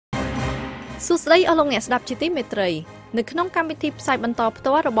សួស្តីអស់លោកអ្នកស្ដាប់ជាទីមេត្រីនៅក្នុងកម្មវិធីផ្សាយបន្តផ្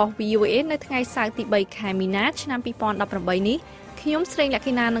ទាល់របស់ VOA នៅថ្ងៃសៅរ៍ទី3ខែមីនាឆ្នាំ2018នេះខ្ញុំស្រីលក្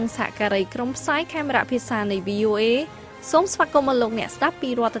ខិណានិងសហការីក្រុមផ្សាយខេមរៈភាសានៃ VOA សូមស្វាគមន៍លោកអ្នកស្ដាប់ពី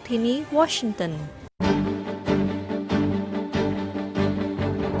រដ្ឋធានី Washington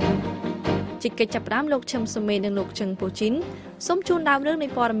ជាកិច្ចចាប់ផ្ដើមលោកឈឹមសុមេនិងលោកជឹងពូជីនសូមជូនដើមរឿងនៃ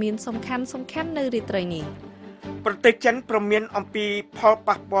ព័ត៌មានសំខាន់នៅរាត្រីនេះប្រទេសចិនប្រមានអំពីផល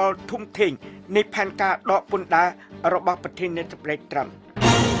ប៉ះពាល់ធំធេងនៃផែនការដកពន្ធដាររបស់ប្រធានាធិបតីត្រាំ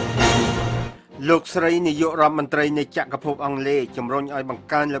លោកស្រីនាយករដ្ឋមន្ត្រីនៃចក្រភពអង់គ្លេសជំរុញឲ្យបង្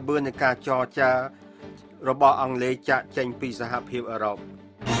កើនល្បឿននៃការចរចារបស់អង់គ្លេសចាកចេញពីសហភាពអឺរ៉ុប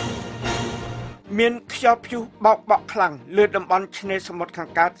មានខ្យល់ព្យុះបោកបក់ខ្លាំងលើតំបន់ឆ្នេរសមុទ្រខាង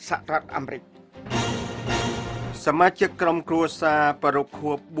កើតសហរដ្ឋអាមេរិកសមាជិកក្រុមគ្រួសារប្រព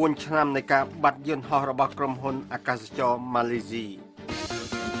ខួប4ឆ្នាំនៃការបាត់យន្តហោះរបស់ក្រុមហ៊ុនអាកាសចរម៉ាឡេស៊ី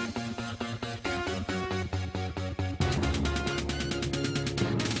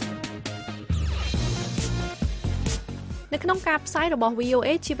នៅក្នុងការផ្សាយរបស់ VOA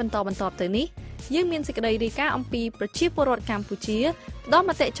ជាបន្តទៅនេះយើងមានសេចក្តីរាយការណ៍អំពីប្រជាពលរដ្ឋកម្ពុជាផ្ដល់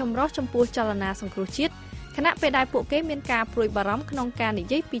មតិចម្រុះចំពោះចលនាសង្គ្រោះជាតិខណៈពេលដែលពួកគេមានការព្រួយបារម្ភក្នុងការនិ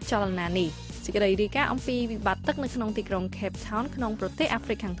យាយពីចលនានេះសេចក្តីរាយការណ៍អំពីវិបត្តិទឹកនៅក្នុងទីក្រុង Cape Town ក្នុងប្រទេសអាហ្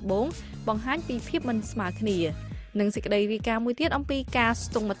វ្រិកខាងត្បូងបង្ហាញពីភាពមិនស្មើគ្នានិងសេចក្តីរាយការណ៍មួយទៀតអំពីការ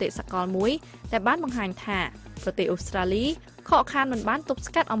ស្ទង់មតិសកលមួយដែលបានបង្ហាញថាប្រទេសអូស្ត្រាលីខកខានមិនបានទប់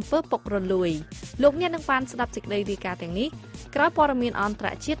ស្កាត់អំពើពុករលួយលោកអ្នកនឹងបានស្ដាប់សេចក្តីរាយការណ៍ទាំងនេះក្រោយព័ត៌មានអន្តរ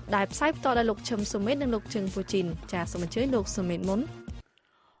ជាតិដែលផ្សាយផ្ទាល់ដោយលោកឈឹមសុមេតនិងលោកជឹងពូជីនចាសសូមអញ្ជើញលោកសុមេតមុន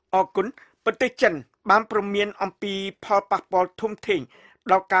អរគុណប្រទេសចិនបានព្រមានអំពីផលប៉ះពាល់ធំធេង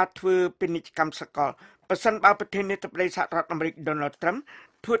ដល់ការធ្វើពាណិជ្ជកម្មសកលប្រសិនបើប្រធានាធិបតីសហរដ្ឋអាមេរិក Donald Trump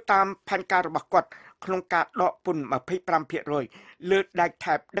ធ្វើតាមផែនការរបស់គាត់ក្នុងការដកពន្ធ 25% លើដែក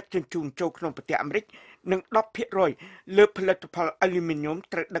ថែបដឹកជញ្ជូនចូលក្នុងប្រទេសអាមេរិកនិង 10% លើផលិតផលអាលូមីញ៉ុម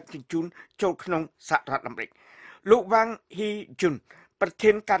ត្រូវដឹកជញ្ជូនចូលក្នុងសហរដ្ឋអាមេរិកលោកវ៉ាងហ៊ីជុនប្រ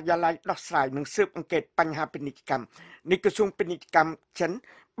ធានការិយាល័យដោះស្រាយនិងស៊ើបអង្កេតបញ្ហាពាណិជ្ជកម្មនៃក្រសួងពាណិជ្ជកម្មចិន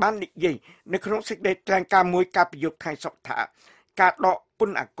បាននិយាយនៅក្នុងសេចក្តីថ្លែងការណ៍មួយកាលពីយប់ថ្ងៃសុក្រថាការដកព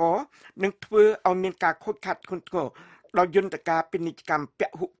ន្ធអាករនឹងធ្វើឲ្យមានការខូចខាតធ្ងន់ធ្ងរដល់យន្តការពាណិជ្ជកម្មព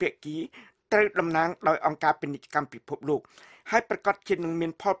ហុភាគីត្រូវតំណាងដោយអង្គការពាណិជ្ជកម្មពិភពលោកហើយប្រកាសជានឹងមា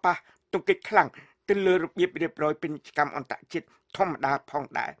នផលប៉ះទង្គិចខ្លាំងទៅលើរបៀបរៀបរយពាណិជ្ជកម្មអន្តរជាតិធម្មតាផង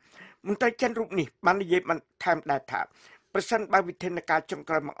ដែរមន្ត្រីចិនរូបនេះបាននិយាយបន្ថែមដែរថាប្រសិនបើវិធានការចុង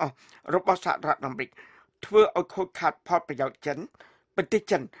ក្រោយមកអស់របស់សហរដ្ឋអាមេរិកធ្វើឲ្យខូចខាតផលប្រយោជន៍ចិនប្រទេស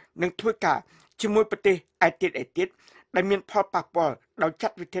ចិននឹងធ្វើការជាមួយប្រទេសឯទៀតដែលមានផលប៉ះពាល់ដោយចា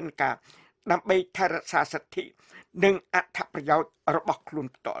ត់វិធានការដើម្បីថែរក្សាសិទ្ធិនិងអត្ថប្រយោជន៍របស់ខ្លួន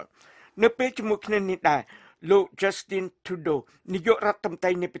ផ្ទាល់នៅពេលជាមួយគ្នានេះដែរលោក Justin Trudeau នាយករដ្ឋមន្ត្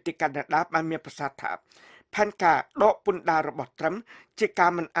រីនៃប្រទេសកាណាដាបានមានប្រសាសន៍ថាផែនការដកពន្ធដាររបស់ Trump ជាកា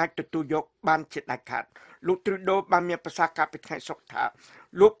រមិនអាចទទួលយកបានជាដាច់ខាតលោក Trudeau បានមានប្រសាសន៍កាលពីថ្ងៃសុក្រថា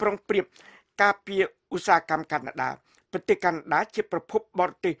លោកប្រុងប្រៀបការពារឧស្សាហកម្មកាណាដាប្រទេសកាណាដាជាប្រភពប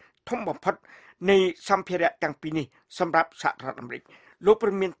រទេសធំបំផុតនៃសម្ភារៈទាំងពីរនេះសម្រាប់សហរដ្ឋអាមេរិកលោកព្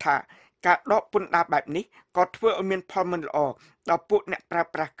រមានថាការដកពន្ធដារបែបនេះក៏ធ្វើឲ្យមានផលមិនល្អដល់ពួកអ្នកប្រើ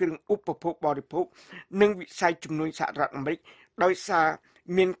ប្រាស់គ្រឿងឧបភោគបរិភោគនិងវិស័យជំនួយសហរដ្ឋអាមេរិកដោយសារ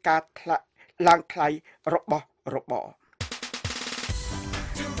មានការឡើងថ្លៃរបស់របរ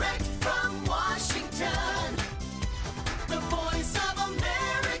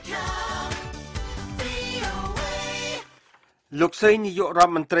លោកស្រីនាយករដ្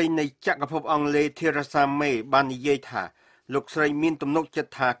ឋមន្ត្រីនៃចក្រភពអង់គ្លេស Theresa May បាននិយាយថាលោកស្រីមានទំនុកចិត្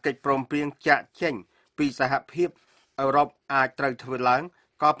តថាកិច្ចព្រមព្រៀងចាកចេញពីសហភាពអឺរ៉ុបអាចត្រូវធ្វើឡើង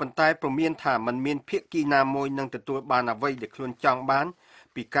ក៏ប៉ុន្តែព្រមានថាมันមានភាគីណាមួយនឹងទទួលបានអ្វីដែលខ្លួនចង់បាន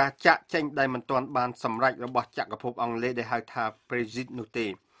ពីការចាកចេញដែលមិនទាន់បានសម្រេចរបស់ចក្រភពអង់គ្លេសដែលហៅថា Brexit នោះទេ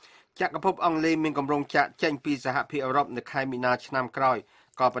ចក្រភពអង់គ្លេសមានគម្រោងចាកចេញពីសហភាពអឺរ៉ុបនៅខែមីនាឆ្នាំក្រោយ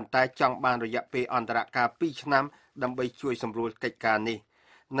ក៏ប៉ុន្តែចង់បានរយៈពេលអន្តរកាល2ឆ្នាំដើម្បីជួយសម្រួលកិច្ចការនេះ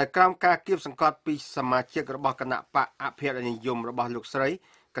នៅក្រោមការគៀបសង្កត់ពីសមាជិករបស់គណៈបកអភិរក្សនិយមរបស់លោកស្រី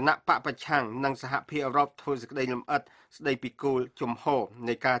គណៈបកប្រឆាំងនិងសហភាពអឺរ៉ុបធ្វើសេចក្តីលម្អិតស្តីពីគោលជំហរ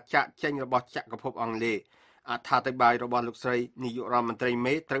នៃការចាកចេញរបស់ចក្រភពអង់គ្លេសអត្ថាធិប្បាយរបស់លោកស្រីនាយករដ្ឋមន្ត្រី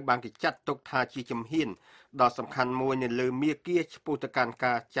មេត្រូវបានគេចាត់ទុកថាជាជំហានដ៏សំខាន់មួយនៅលើមាគ៌ាឆ្ពោះទៅកាន់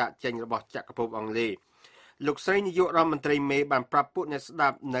ការចាកចេញរបស់ចក្រភពអង់គ្លេសលោកស្រីនាយករដ្ឋមន្ត្រីមេបានប្រាប់ពួកអ្នកស្ដា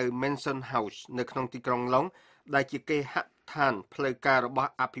ប់នៅ Mansion House នៅក្នុងទីក្រុងឡុងដែលជាគេហដ្ឋានផ្លូវការរប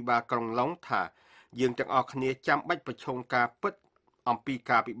ស់អភិបាលក្រុងឡុងថាយើងទាំងអស់គ្នាចាំបាច់ប្រឈមការពិតអំពី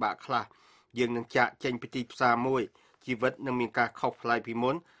ការពិបាកខ្លះយើងនឹងចាកចេញពីទីផ្សារមួយជីវិតនឹងមានការខុសប្លែកពី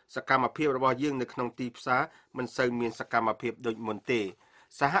មុនសកម្មភាពរបស់យើងនៅក្នុងទីផ្សារមិនសូវមានសកម្មភាពដូចមុនទេ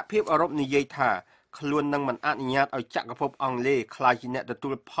សហភាពអឺរ៉ុបនិយាយថាខ្លួននឹងមិនអនុញ្ញាតឲ្យចក្រភពអង់គ្លេសក្លាយជាអ្នកទទួ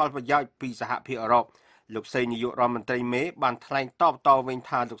លផលប្រយោជន៍ពីសហភាពអឺរ៉ុបលោកស្រីនាយករដ្ឋមន្ត្រីមេបានថ្លែងតបវិញ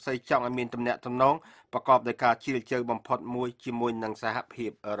ថាលោកស្រីចង់ឲ្យមានទំនាក់ទំនងប្រកបដោយការជឿជឿបំផុតមួយជាមួយនឹងសហភាព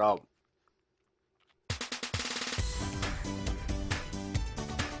អឺរ៉ុប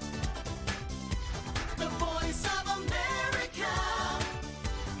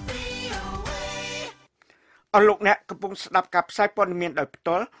អរលោកអ្នកកំពុងស្ដាប់ការផ្សាយព័ត៌មានដោយផ្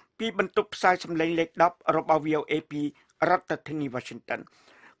ទាល់ពីបន្ទប់ផ្សាយសម្លេងលេខ10របស់ VOA ពីរដ្ឋធានី Washington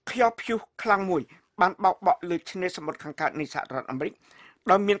ខ្យល់ព្យុះខ្លាំងមួយបានបោកបក់លើឆ្នេរសមុទ្រខាងកើតនៃសហរដ្ឋអាមេរិក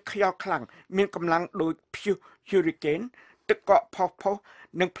ដោយមានខ្យល់ខ្លាំងមានកម្លាំងដូចព្យុះ Hurricane ទឹកកកផុស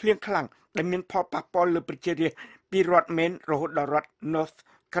និងភ្លៀងខ្លាំងដែលមានផលប៉ះពាល់លើប្រជារាស្ត្រពីរដ្ឋ Maine រហូតដល់រដ្ឋ North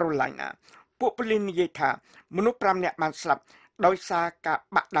Carolina ពួកប៉ូលីសនិយាយថាមនុស្ស5នាក់បានស្លាប់ដោយសារការ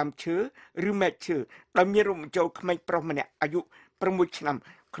បាក់ដើមឈើឬមែកឈើដោយមានរំចូលក្មេងប្រុសម្នាក់អាយុ6ឆ្នាំ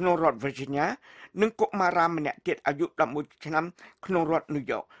ក្នុងរដ្ឋ Virginia និងកុមារាម្នាក់ទៀតអាយុ11ឆ្នាំក្នុងរដ្ឋ New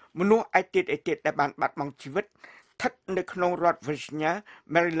York មនុស្សឯទៀតដែលបានបាត់បង់ជីវិតស្ថិតនៅក្នុងរដ្ឋ Virginia,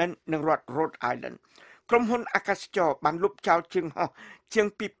 Maryland និងរដ្ឋ Rhode Island ក្រុមហ៊ុនអាកាសចរបានលុបចោលជើងហោះជាង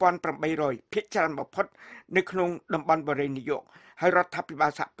 2,800 ភាគច្រើនបំផុតនៅក្នុងតំបន់បរិយា New York ហើយរដ្ឋាភិបា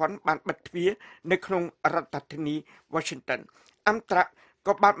លសហព័ន្ធបានបិទទ្វារនៅក្នុងរដ្ឋធានី Washington អន្តរ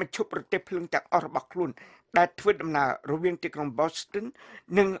ក៏បានបញ្ឈប់ប្រទេសភ្លើងទាំងអស់របស់ខ្លួនដែលធ្វើដំណើររវាងទីក្រុង Boston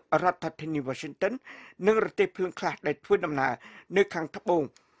និងរដ្ឋធានី Washington និងរទេះភ្លើងខ្លះដែលធ្វើដំណើរនៅខាងត្បូង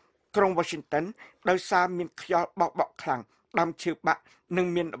ក្រុង Washington ដោយសារមានខ្យល់បោកបក់ខ្លាំងដើមឈើបាក់និង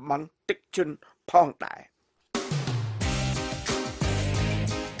មានតំបន់ទឹកជន់ផងដែរ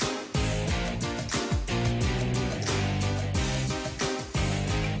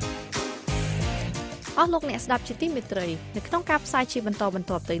អស់លោកអ្នកស្ដាប់ជាទីមេត្រីនៅក្នុងការផ្សាយជាបន្តបន្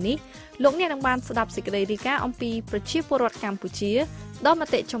ទាប់ទៅនេះលោកអ្នកនឹងបានស្ដាប់សេចក្តីរាយការណ៍អំពីប្រជាពលរដ្ឋកម្ពុជាដល់ម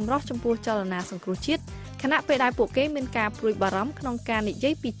តិចម្រុះចំពោះចលនាសង្គ្រោះជាតិខណៈពេលដែលពួកគេមានការព្រួយបារម្ភក្នុងការនិ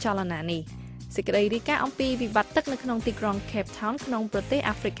យាយពីចលនានេះសេចក្តីរាយការណ៍អំពីវិបត្តិទឹកនៅក្នុងទីក្រុង Cape Town ក្នុងប្រទេស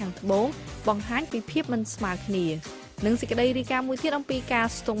អាហ្វ្រិកខាងត្បូងបង្ហាញពីភាពមិនស្មើគ្នានិងសេចក្តីរាយការណ៍មួយទៀតអំពីការ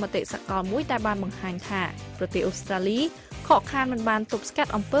ស្ទង់មតិសកលមួយដែលបានបង្ហាញថាប្រទេសអូស្ត្រាលីខកខានមិនបានទប់ស្កា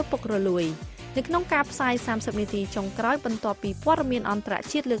ត់អំពើពុករលួយនៅក្នុងការផ្សាយ30នាទីចុងក្រោយបន្ទាប់ពីព័ត៌មានអន្តរ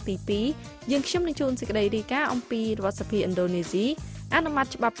ជាតិលើកទី2យើងខ្ញុំនឹងជូនសេចក្តីរាយការណ៍អំពីរដ្ឋសភាឥណ្ឌូនេស៊ីអនុម័ត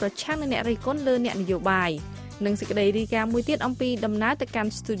ច្បាប់ប្រឆាំងនឹងអ្នករិះគន់លើអ្នកនយោបាយនិងសេចក្តីរាយការណ៍មួយទៀតអំពីដំណើរទៅកា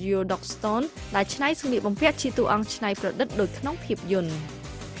ន់ Studio Dockstone ដែលច្នៃសម្លៀកបំពាក់ជាតួអង្គច្នៃប្រឌិតដូចក្នុងភាពយន្ត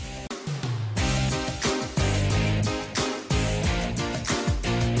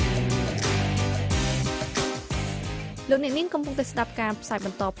លោកអ្នកនាងកំពុងតែស្ដាប់ការផ្សាយប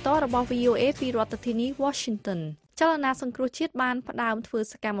ន្តផ្ទាល់របស់ VOA ពីរដ្ឋធានី Washington ចលនាសង្គ្រោះជាតិបានផ្ដើមធ្វើ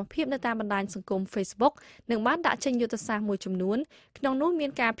សកម្មភាពនៅតាមបណ្ដាញសង្គម Facebook និងបានដាក់ចេញយុទ្ធសាស្ត្រមួយចំនួនក្នុងនោះមា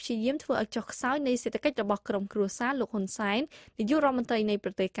នការព្យាយាមធ្វើឲ្យចុះខ្សោយនៃសេដ្ឋកិច្ចរបស់ក្រុមគ្រួសារលោកហ៊ុនសែននាយករដ្ឋមន្ត្រីនៃប្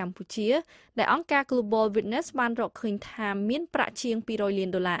រទេសកម្ពុជាដែលអង្គការ Global Witness បានរកឃើញថាមានប្រាក់ជាង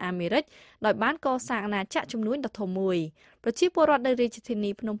$200 លានអាមេរិកដោយបានកសាងអាណាចក្រជំនួញដ៏ធំមួយប្រជាពលរដ្ឋនៅរាជធានី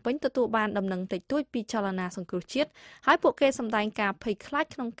ភ្នំពេញទទួលបានដំណឹងតិចតួចពីចលនាសង្គ្រោះជាតិហើយពួកគេសម្ដែងការភ័យខ្លាច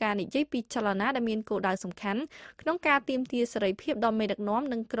ក្នុងការនិយាយពីចលនាដែលមានគោលដៅសំខាន់ក្នុងការទាមទារសេរីភាពដល់មេដឹកនាំ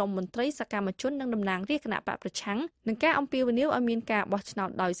និងក្រុមមន្ត្រីសកម្មជននិងតំណាងរាស្ត្រគណៈបកប្រឆាំងនិងការអំពាវនាវឲ្យមានការបោះឆ្នោត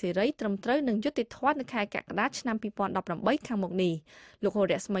ដោយសេរីត្រឹមត្រូវនិងយុត្តិធម៌នៅខែកក្កដាឆ្នាំ2018ខាងមុខនេះលោក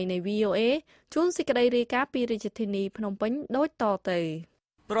រស្មីនៃ VOA ជួនសេចក្តីរាយការណ៍ពីរាជធានីភ្នំពេញដូចតទៅ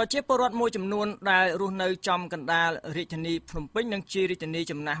ប្រជាពលរដ្ឋមួយចំនួនដែលរស់នៅចំកណ្ដាលរាជធានីភ្នំពេញនិងជារាជធានី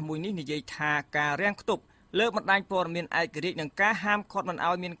ចំណាស់មួយនេះនិយាយថាការរាំងខ្ទប់លើបណ្ដាញព័ត៌មានឯករាជ្យនិងការហាមឃាត់មិន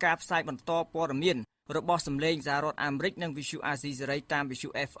ឲ្យមានការផ្សាយបន្តព័ត៌មានរបស់សម្លេងសហរដ្ឋអាមេរិកនិងវិទ្យុអាស៊ីសេរីតាមវិទ្យុ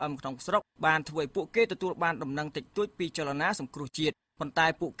FM ក្នុងស្រុកបានធ្វើឲ្យពួកគេទទួលបានដំណឹងតិចតួចពីចលនាសង្គ្រោះជាតិប៉ុន្តែ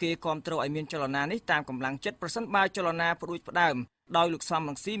ពួកគេគាំទ្រឲ្យមានចលនានេះតាមកម្លាំងចិត្តប្រសិនបើចលនាផ្ដួចផ្ដើមដោយលោកសំរ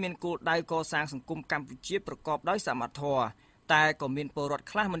ងស៊ីមានគោលដៅកសាងសង្គមកម្ពុជាប្រកបដោយសមត្ថភាពតែក៏មានពលរដ្ឋ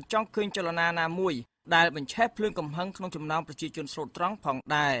ខ្លះមិនចង់ឃើញចលនាណាមួយដែលបញ្ឆេះភ្លើងកំហឹងក្នុងចំណោមប្រជាជនស្លូតត្រង់ផង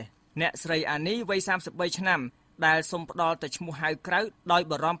ដែរអ្នកស្រីអានីវ័យ33ឆ្នាំដែលសុំផ្ដល់តែឈ្មោះហៅក្រៅដោយ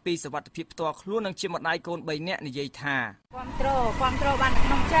បារម្ភពីសុវត្ថិភាពផ្ទាល់ខ្លួននិងជាម្ដាយកូន3នាក់និយាយថាគាំទ្របានក្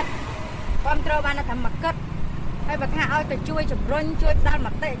នុងចិត្តគាំទ្របានតែមកគិតហើយបើថាឲ្យទៅជួយជំរុញជួយផ្ដល់ម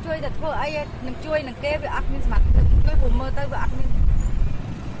តិជួយទៅធ្វើអីនឹងជួយនឹងគេវាអត់មានសមត្ថភាពជួយព្រោះមើលទៅវាអត់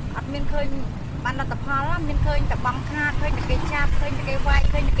មានឃើញបានលទ្ធផលមានឃើញតែបងខាតឃើញតែគេចាប់ឃើញតែគេវាយ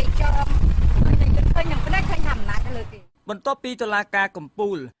ឃើញតែគេចងឃើញយ៉ាងផ្នែកឃើញថាអំណាចទៅលើគេបន្ទាប់ពីតុលាការកំពូ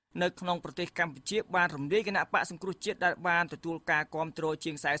លនៅក្នុងប្រទេសកម្ពុជាបានរំលាយគណៈបកសង្គ្រោះជាតិដែលបានទទួលការគាំទ្រ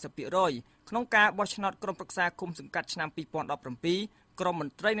ជាង 40% ក្នុងការបោះឆ្នោតក្រុមប្រឹក្សាគុំសង្កាត់ឆ្នាំ2017 ក្រុមម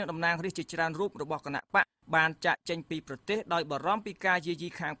ន្ត្រីនិងតំណាងរាស្ត្រជាច្រើនរូបរបស់គណៈបកបានចាក់ចេញពីប្រទេសដោយបារម្ភពីការយាយី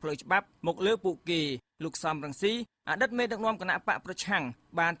ខាងផ្លូវច្បាប់មកលើពួកគេលោកសំរងស៊ីអតីតមេដឹកនាំគណៈបកប្រឆាំង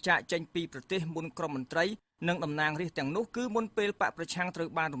បានចាក់ចេញពីប្រទេសមុនក្រុមមន្ត្រីនិងតំណាងរាស្ត្រទាំងនោះគឺមុនពេលបកប្រឆាំងត្រូវ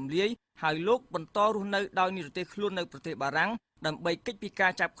បានរំលាយហើយលោកបន្តរស់នៅដោយនិរទេសខ្លួននៅប្រទេសបារាំងដើម្បីគេចពីកា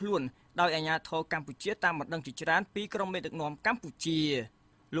រចាប់ខ្លួនដោយអាជ្ញាធរកម្ពុជាតាមបណ្ដឹងជាច្រើនពីក្រុមមេដឹកនាំកម្ពុជា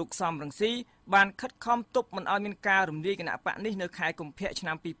លោកសំរងស៊ីបានខិតខំទប់មិនឲ្យមានការរំលាយគណៈបកនេះនៅខែកុម្ភៈឆ្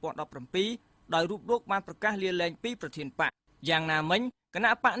នាំ2017ដោយរូបលោកបានប្រកាសលាលែងពីប្រធានបកយ៉ាងណាមិញគ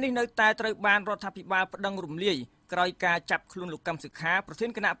ណៈបកនេះនៅតែត្រូវបានរដ្ឋាភិបាលប្តឹងរំលាយក្រោយការចាប់ខ្លួនលោកកឹមសុខាប្រធាន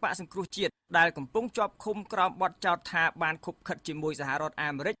គណៈបកសង្គ្រោះជាតិដែលកំពុងជាប់ឃុំក្រោមបទចោទថាបានខុបខិតជាមួយសហរដ្ឋអា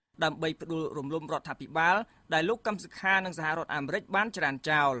មេរិកដើម្បីផ្ដួលរំលំរដ្ឋាភិបាលដែលលោកកឹមសុខានិងសហរដ្ឋអាមេរិកបានច្រាន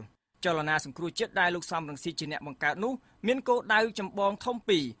ចោលចលនាសង្គ្រោះជាតិដែលលោកសំរងស៊ីជាអ្នកបង្កើតនោះមានគោលដៅចម្បងធំ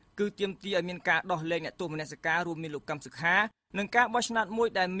ពីរគឺទាមទារឲ្យមានការដោះលែងអ្នកទោសមនសិការរួមមានលោកកឹមសុខានិងការបោះឆ្នោតមួយ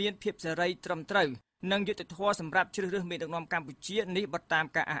ដែលមានភាពសេរីត្រឹមត្រូវនិងយុត្តិធម៌សម្រាប់ជ្រើសរើសមេដឹកនាំកម្ពុជានេះបតាម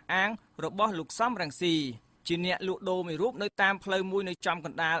ការអះអាងរបស់លោកសំរងស៊ីជាអ្នកលក់ដូរមួយរូបនៅតាមផ្លូវមួយនៅចំក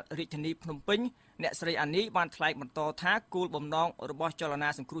ណ្ដាលរាជធានីភ្នំពេញអ្នកស្រីអានីបានថ្លែងបន្តថាគោលបំណងរបស់ចលនា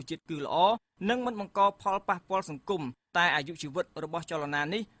សង្គ្រោះជាតិគឺល្អនិងមិនបង្កផលប៉ះពាល់សង្គមតែអាយុជីវិតរបស់ចលនា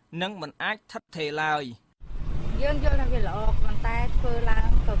នេះនឹងមិនអាចថិតថេរឡើយយើងយល់ថាវាល្អប៉ុន្តែធ្វើឡើង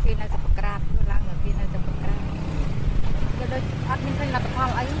ក៏គេនៅតែប្រក្រាបធ្វើឡើងក៏គេនៅតែប្រក្រាបវាដូចអត់មានឃើញលទ្ធផល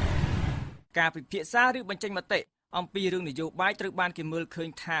អីការពិភាក្សាឬបញ្ចេញមតិអំពីរឿងនយោបាយត្រូវបានគេមើលឃើញ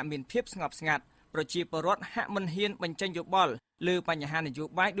ថាមានភាពស្ងប់ស្ងាត់ប្រជាពលរដ្ឋហាក់មិនហ៊ានបញ្ចេញយោបល់លើបញ្ហានយោ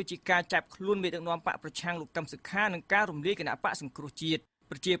បាយដូចជាការចាប់ខ្លួនមេដឹកនាំបកប្រឆាំងលោកកឹមសុខានិងការរំលាយគណៈបកសង្គ្រោះជាតិ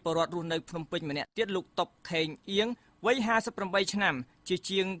ប្រជាពលរដ្ឋរស់នៅភ្នំពេញម្នាក់ទៀតលោកតុបខេងអៀងវ័យ58ឆ្នាំជា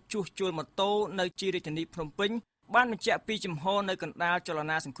ជាងជួសជុលម៉ូតូនៅជារាជធានីភ្នំពេញបានបញ្ជាក់ពីចំហនៅកណ្ដាលចល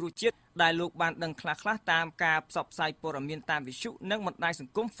នាសង្គ្រោះជាតិដែលលោកបានដឹងខ្លះៗតាមការផ្សព្វផ្សាយព័ត៌មានតាមវិទ្យុនិងបណ្ដាញស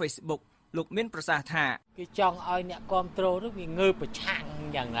ង្គម Facebook លោកមានប្រសាសន៍ថាគេចង់ឲ្យអ្នកគ្រប់គ្រងនោះវាងើបប្រឆាំង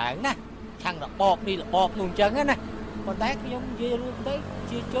យ៉ាងឡើងណាឆាំងរបបនេះរបបនោះអញ្ចឹងណាប៉ុន្តែខ្ញុំនិយាយរួមទៅ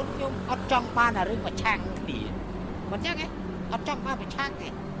ជាជនខ្ញុំអត់ចង់បានអារឿងប្រឆាំងគ្នាមិនអញ្ចឹងទេអត់ចង់បានប្រឆាំងទេ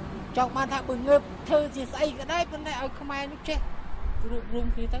ចង់បានថាបើងើបធ្វើជាស្អីក៏ដែរប៉ុន្តែឲ្យខ្មែរនោះចេះរួបរวม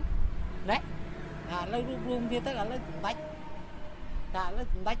គ្នាទៅណាឥឡូវរួបរวมគ្នាទៅឥឡូវសម្ដេចតែឥឡូវ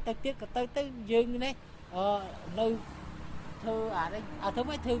សម្ដេចទៅទៀតក៏ទៅយើងនេះនៅធ្វើអានេះឲ្យធ្វើ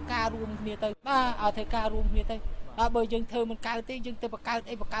ម៉េចធ្វើការរួមគ្នាទៅបាទឲ្យធ្វើការរួមគ្នាទៅដល់បើយើងធ្វើមិនកើតទេយើងទៅបង្កើត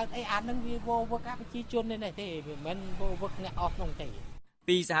អីអានឹងវាវឹកប្រជាជននេះទេវាមិនវឹកអ្នកអស់ក្នុងទេ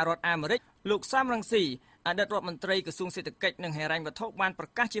ពីសហរដ្ឋអាមេរិកលោកសំរងស៊ីអតីតរដ្ឋមន្ត្រីក្រសួងសេដ្ឋកិច្ចនិងហិរញ្ញវត្ថុបានប្រ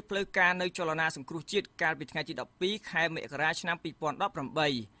កាសជាផ្លូវការនៅចលនាសង្គ្រោះជាតិកាលពីថ្ងៃទី12ខែមករាឆ្នាំ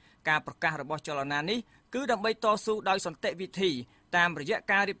2018ការប្រកាសរបស់ចលនានេះគឺដើម្បីតស៊ូដោយសន្តិវិធីតាមរយៈ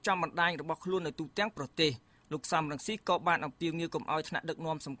ការរៀបចំបណ្ដាញរបស់ខ្លួននៅទូទាំងប្រទេសលោកសំរងស៊ីក៏បានអំពាវនាវកុំឲ្យថ្នាក់ដឹក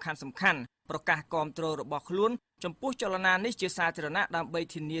នាំសំខាន់ប្រកាសគាំទ្ររបស់ខ្លួនចំពោះចលនានេះជាសាធារណៈដើម្បី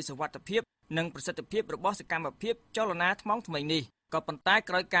ធានាសុវត្ថិភាពនិងប្រសិទ្ធភាពរបស់សកម្មភាពចលនាថ្មថ្មីនេះក៏ប៉ុន្តែ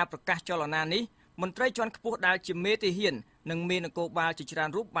ក្រោយការប្រកាសចលនានេះមន្ត្រីជាន់ខ្ពស់ដែលជាមេទាហាននិងមេនគរបាលជាច្រើន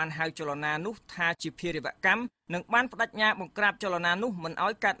រូបបានហៅចលនានោះថាជាភារវកម្មនិងបានបដិញ្ញាបង្ក្រាបចលនានោះមិនឲ្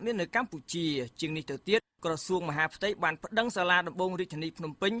យកើតមាននៅកម្ពុជាជាងនេះទៅទៀតក្រសួងមហាផ្ទៃបានប្តឹងសាលាដំបងរាជធានីភ្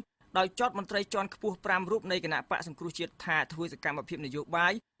នំពេញដោយចោទមន្ត្រីជាន់ខ្ពស់5រូបនៃគណៈបកសង្គ្រោះជាតិថាធ្វើសកម្មភាពនយោបា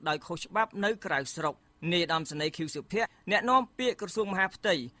យដោយខុសច្បាប់នៅក្រៅស្រុកនាយឧត្តមសេនីយ៍ ខៀវសុភ័ក្រអ្នកនាំពាក្យក្រសួងមហាផ្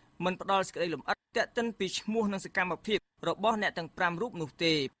ទៃមិនផ្ដល់សេចក្តីលម្អិតទាក់ទិនពីឈ្មោះនិងសកម្មភាពរបស់អ្នកទាំង5រូបនោះ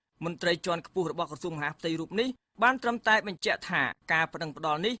ទេមន្ត្រីជាន់ខ្ពស់របស់ក្រសួងមហាផ្ទៃរូបនេះបានត្រឹមតែបញ្ជាក់ថាការប្តឹងផ្ដ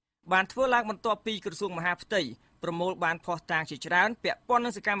ល់នេះបានធ្វើឡើងបន្ទាប់ពីក្រសួងមហាផ្ទៃប្រមូលបានភស្តុតាងជាច្រើនពាក់ព័ន្ធនឹ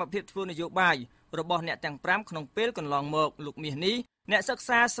ងសកម្មភាពធ្វើនយោបាយរបស់អ្នកទាំង5ក្នុងពេលកន្លងមកលោកមាសនេះអ្នកសិក្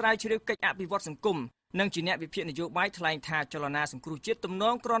សាស្រាវជ្រាវកិច្ចអភិវឌ្ឍសង្គមនិងជាអ្នកវិភាគនយោបាយថ្លែងថាចលនាសង្គ្រោះជាតិទំន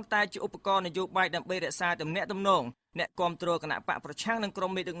ងគ្រាន់តែជាឧបករណ៍នយោបាយដើម្បីរក្សាទំនាក់ទំនងអ្នកគ្រប់គ្រងគណៈបកប្រឆាំងនិងក្រុ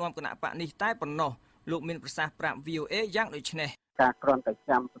មមេដឹកនាំគណៈបកនេះតែប៉ុណ្ណោះលោកមានប្រសាសន៍ប្រាប់ VOA យ៉ាងដូចនេះការគ្រាន់តែ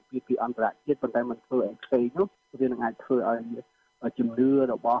ចាំពីអន្តរជាតិប៉ុន្តែមិនធ្វើអីផ្សេងនោះវានឹងអាចធ្វើឲ្យជំនឿ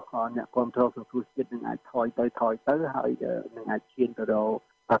របស់អ្នកគ្រប់គ្រងសង្គ្រោះជាតិនឹងអាចថយទៅហើយនឹងអាចឈានទៅរ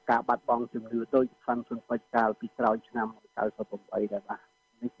កការបាត់បង់ជំនឿដូចផាន់សុនពេជ្រកាលពីក្រោយឆ្នាំ98ដែរបាទ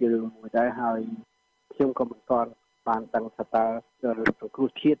នេះជារឿងមួយដែរហើយខ្ញុំក៏មិនទាន់បានដឹងថាតើសង្គ្រោះ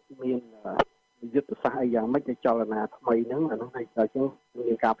ជាតិមានយុទ្ធសាស្ត្រអីយ៉ាងម៉េចទៅចលនាថ្មីហ្នឹងអានោះតែអញ្ចឹង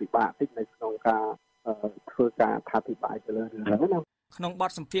មានការពិបាកតិចនៅក្នុងការធ្វើការអធិប្បាយទៅលើរឿងហ្នឹងណាក្នុងប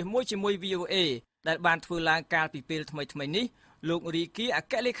ទសម្ភាសន៍មួយជាមួយ VOA ដែលបានធ្វើឡើងកាលពីពេលថ្មីនេះលោករីគីអ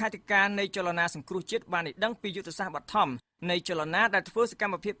គ្គលេខាធិការនៃចលនាសង្គ្រោះជាតិបានឲ្យដឹងពីយុទ្ធសាស្ត្របឋមនៃចលនាដែលធ្វើសក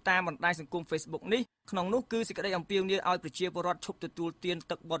ម្មភាពតាមបណ្ដាញសង្គម Facebook នេះក្នុងនោះគឺសេចក្តីអំពាវនាវឲ្យប្រជាពលរដ្ឋឈប់ទទួលទាន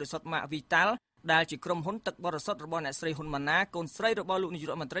ទឹកបរិសុទ្ធម៉ាកវីតាល់ ដែលជាក្រុមហ៊ុនទឹកបរិសុទ្ធរបស់អ្នកស្រីហ៊ុនម៉ាណែតកូនស្រីរបស់លោកនាយក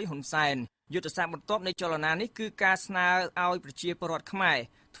រដ្ឋមន្ត្រីហ៊ុនសែនយុទ្ធសាស្ត្របន្ទាប់នៃចលនានេះគឺការស្នើឲ្យប្រជាពលរដ្ឋខ្មែរ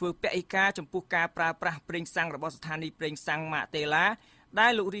ធ្វើពហិការចំពោះការប្រើប្រាស់ប្រេងសាំងរបស់ស្ថានីយ៍ប្រេងសាំងម៉ាកតេឡាដែ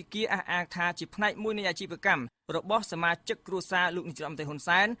លលោករីគាអះអាងថាជាផ្នែកមួយនៃអាជីវកម្មរបស់សមាជិកគ្រួសារលោកនាយករដ្ឋមន្ត្រីហ៊ុន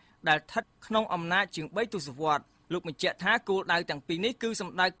សែនដែលស្ថិតក្នុងអំណាចជាង3ទសវត្សរ៍លោកបញ្ជាក់ថាគោលដៅទាំងពីរនេះគឺស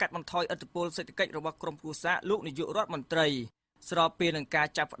ម្ដៅកាត់បន្ថយឥទ្ធិពលសេដ្ឋកិច្ចរបស់ក្រុមគ្រួសារលោកនាយករដ្ឋមន្ត្រីស្របពេលនឹងការ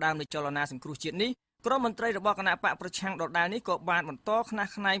ចាប់ផ្ដើមនៃចលនាសង្គ្រោះជាតិនេះក្រុមមន្ត្រីរបស់គណៈបកប្រឆាំងដដែលនេះក៏បានបន្តខ្នះ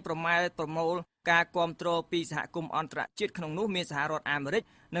ខ្នែងប្រម៉ែប្រមូលការគ្រប់គ្រងពីសហគមន៍អន្តរជាតិក្នុងនោះមានសហរដ្ឋអាមេរិក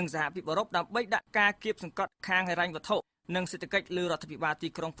និងសហភាពអឺរ៉ុបដើម្បីដាក់ការគៀបសង្កត់ខាងហិរញ្ញវត្ថុនិងសេដ្ឋកិច្ចលើរដ្ឋាភិបាលទី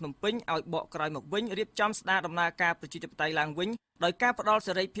ក្រុងភ្នំពេញឲ្យបកក្រោយមកវិញរៀបចំស្ដារដំណើរការប្រជាធិបតេយ្យឡើងវិញដោយការផ្ដល់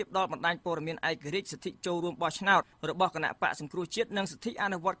សេរីភាពដល់បណ្ដាញព័ត៌មានឯករាជ្យសិទ្ធិចូលរួមបោះឆ្នោតរបស់គណៈបកសង្គ្រោះជាតិនិងសិទ្ធិអ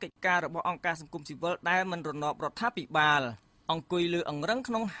នុវត្តកិច្ចការរបស់អង្គការសង្គមស៊ីវិលដែលមិនរំរដ្ឋាភិបាលអង្គុយលើអង្រឹង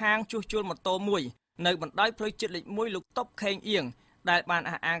ក្នុងហាងជួសជុលម៉ូតូមួយនៅបណ្ដោយផ្លូវជាតិលេខ1លោកតុបខេងអៀងដែលបាន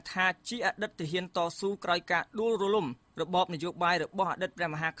អះអាងថាជាអតីតទាហានតស៊ូក្រោយការដួលរលំរបបនយោបាយរបស់អតីតព្រះ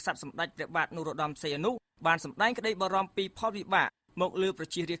មហាក្សត្រសម្ដេចព្រះបាទនរោត្តមសីហនុបានសម្ដែងក្តីបារម្ភពីផលវិបាកមកលើប្រ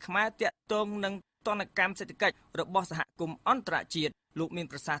ជារាស្ត្រខ្មែរទាក់ទងនឹងទណ្ឌកម្មសេដ្ឋកិច្ចរបស់សហគមន៍អន្តរជាតិលោកមាន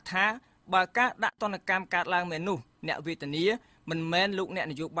ប្រសាសន៍ថាបើការដាក់ទណ្ឌកម្មកើតឡើងមែននោះអ្នកវេទនាមិនមែនលោកអ្នក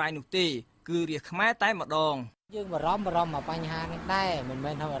នយោបាយនោះទេគឺរាស្ត្រខ្មែរតែម្ដងយើងបារម្ភមកបញ្ហានេះដែរមិន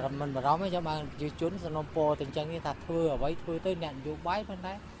មែនថាមិនបារម្ភទេចាំបានប្រជាជនសំណពរទាំងចឹងនេះថាធ្វើអ្វីធ្វើទៅអ្នកនយោបាយប៉ុន្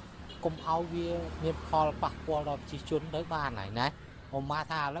តែកុំឲ្យវាមានផលប៉ះពាល់ដល់ប្រជាជនទៅបានហើយណាមកមក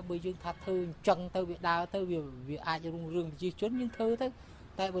ថាឥឡូវបើយើងថាធ្វើអញ្ចឹងទៅវាដើរទៅវាអាចរុងរឿងប្រជាជនយើងធ្វើទៅ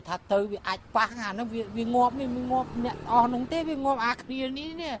តែបើថាទៅវាអាចប៉ះអាហ្នឹងវាងាប់នេះវាងាប់អ្នកអស់នោះទេវាងាប់អាគ្នា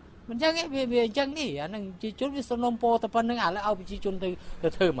នេះមិនចឹងទេវាអញ្ចឹងនេះអាហ្នឹងប្រជាជនវាសំណពរតែប៉ុណ្្នឹងឥឡូវឲ្យប្រជាជនទៅ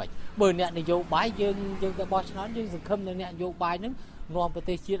ធ្វើមិនបើអ្នកនយោបាយយើងទៅបោះឆ្នោតយើងសង្ឃឹមនៅអ្នកនយោបាយហ្នឹងនាំប្រ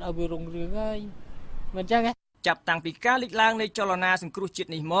ទេសជាតិឲ្យវារុងរឿងហើយមិនចឹងទេចាប់តាំងពីការលេចឡើងនៃចលនាសង្គ្រោះជាតិ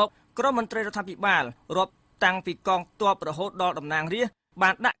នេះមកក្រុមមន្ត្រីរដ្ឋាភិបាលរាប់តាំងពីកងទ័ពរហូតដល់តំណាងរាស្ត្របា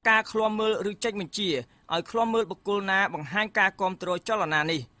នដាក់ការឃ្លាំមើលឬចេញបញ្ជាឲ្យឃ្លាំមើលបុគ្គលណាបង្ហាញការគ្រប់គ្រងចលនា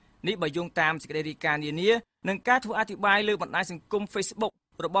នេះបើយោងតាមសេចក្តីរាយការណ៍នានានិងការធ្វើអធិប្បាយលើបណ្ដាញសង្គម Facebook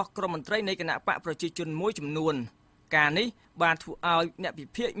របស់ក្រុមមន្ត្រីនៃគណៈបកប្រជាជនមួយចំនួនការនេះបានធ្វើឲ្យអ្នកវិ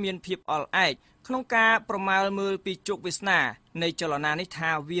ភាគមានភាពអល់ឯកក្នុងការប្រមាលមើលពីជោគវាសនានៃចលនានេះថា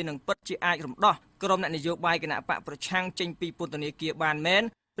វានឹងពិតជាអាចរំដោះក្រុមអ្នកនយោបាយគណៈបកប្រឆាំងចេញពីពន្ធនាគារបានមែន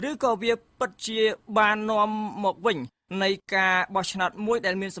ឬក៏វាពិតជាបាននាំមកវិញនៃការបោះឆ្នោតមួយ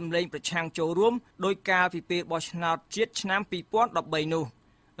ដែលមានសម្លេងប្រឆាំងចូលរួមដោយកាលពីពេលបោះឆ្នោតជាតិឆ្នាំ2013នោះ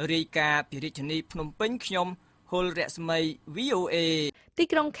រាយការណ៍ពីរាជធានីភ្នំពេញខ្ញុំហុលរស្មី VOA ទី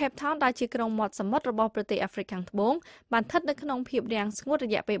ក្រុង Cape Town ដែលជាក្រុងមាត់សមុទ្ររបស់ប្រទេសអាហ្វ្រិកខាងត្បូងបានស្ថិតនៅក្នុងភាពរាំងស្ងួតរ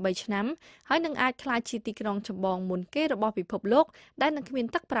យៈពេល3ឆ្នាំហើយនឹងអាចក្លាយជាទីក្រុងចម្បងមុនគេរបស់ពិភពលោកដែលនឹងគ្មាន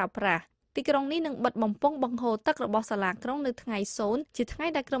ទឹកប្រើប្រាស់ទីក្រុងនេះនឹងបិទបំពង់បង្ហូរទឹករបស់សាលាក្រុងនៅថ្ងៃ0ជាថ្ងៃ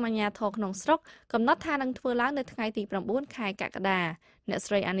ដែលក្រុមអាជ្ញាធរក្នុងស្រុកកំណត់ថានឹងធ្វើឡើងនៅថ្ងៃទី9ខែកក្កដាអ្នក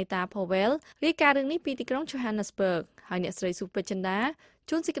ស្រី Anita Powell រាយការណ៍រឿងនេះពីទីក្រុង Johannesburg ហើយអ្នកស្រី Super Chanda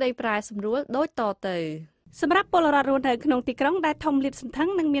ជួនសេចក្តីប្រែសម្រួលដូចតទៅសម្រាប់ពលរដ្ឋរស់នៅក្នុងទីក្រុងដែលធំលាតសន្ធឹង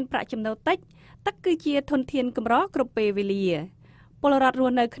និងមានប្រាក់ចំណូលតិចទឹកគឺជាធនធានកម្រគ្រប់ពេលវេលាពលរដ្ឋរ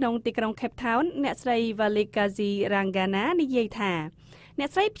ស់នៅក្នុងទីក្រុង Cape Town អ្នកស្រី Valikazi Rangana និយាយថាអ្នក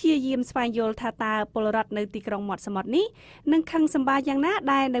ស្រីព្យាយាមស្វែងយល់ថាតើពលរដ្ឋនៅទីក្រុងមាត់សមុទ្រនេះនឹងខឹងសម្បាយ៉ាងណា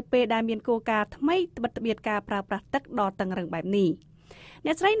ដែលនៅពេលដែលមានគោលការណ៍ថ្មីបិទទ្វារការប្រើប្រាស់ទឹកដ៏តឹងរ៉ឹងបែបនេះ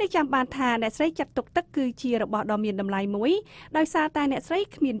អ្នកស្រីនៅចាំបានថាអ្នកស្រីចាត់ទុកទឹកគឺជារបស់ដ៏មានតម្លៃមួយដោយសារតែអ្នកស្រី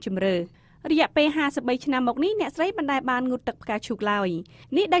គ្មានជំរឿរយៈពេល53ឆ្នាំមកនេះអ្នកស្រីមិនដែលបានងូតទឹកផ្កាឈូកឡើយ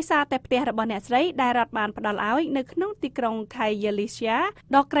នេះដោយសារតែផ្ទះរបស់អ្នកស្រីដែលរដ្ឋបានផ្ដល់ឲ្យនៅក្នុងទីក្រុង Khayelitsha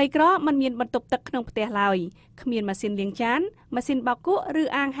ដ៏ក្រីក្រមិនមានបន្ទប់ទឹកក្នុងផ្ទះឡើយគ្មានម៉ាស៊ីនលាងចានម៉ាស៊ីនបោកគក់ឬ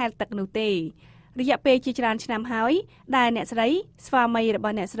អាងហែលទឹកនោះទេរយៈពេលជាច្រើនឆ្នាំហើយដែលអ្នកស្រីស្វាមីរប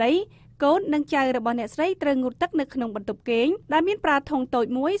ស់អ្នកស្រីកូននិងចៅរបស់អ្នកស្រីត្រូវងូតទឹកនៅក្នុងបន្ទប់គេងដែលមានប្រាធុងតូច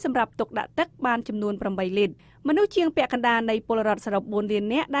មួយសម្រាប់ទុកដាក់ទឹកបានចំនួន8លីត្រមនុស្សជាងពាក់កណ្ដាលនៃពលរដ្ឋសរុប4លាន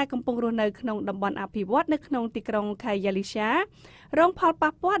នាក់ដែលកំពុងរស់នៅក្នុងតំបន់អភិវឌ្ឍនៅក្នុងទីក្រុង Khayelitsha រងផល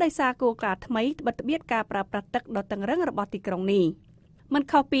ប៉ះពាល់ដោយសារគោលការណ៍ថ្មីបិទទ្វារការប្រើប្រាស់ទឹកដ៏តឹងរ៉ឹងរបស់ទីក្រុងនេះមិន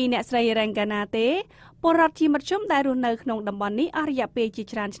ខុសពីអ្នកស្រី Rangana ទេពលរដ្ឋជាមធ្យមដែលរស់នៅក្នុងតំបន់នេះអស់រយៈពេលជា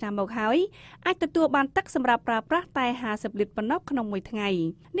ច្រើនឆ្នាំមកហើយអាចទទួលបានទឹកសម្រាប់ប្រើប្រាស់តែ50លីត្រប៉ុណ្ណោះក្នុងមួយថ្ងៃ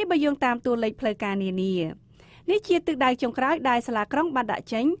នេះបើយោងតាមតួលេខផ្លូវការនានានេះជាទិសដៅចុងក្រោយដែលសាលាក្រុងបានដាក់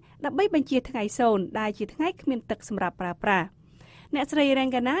ចេញដើម្បីបញ្ជាថ្ងៃ0ដែលជាថ្ងៃគ្មានទឹកសម្រាប់ប្រើប្រាស់អ្នកស្រី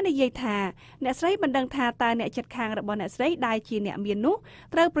Rangana និយាយថាអ្នកស្រីមិនដឹងថាតើអ្នកជិតខាងរបស់អ្នកស្រីដែលជាអ្នកមាននោះ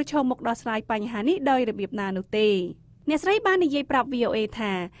ត្រូវប្រឈមមុខដោះស្រាយបញ្ហានេះដោយរបៀបណានោះទេ អ្នកស្រីបាននិយាយប្រាប់ VOA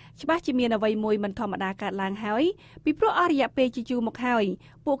ថាច្បាស់ជាមានអ្វីមួយមិនធម្មតាកើតឡើងហើយពីព្រោះអស់រយៈពេលជាយូរមកហើយ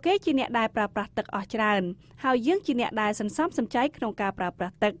ពួកគេជាអ្នកដែលប្រើប្រាស់ទឹកអស់ច្រើនហើយយើងជាអ្នកដែលសន្សំសំចៃក្នុងការប្រើប្រា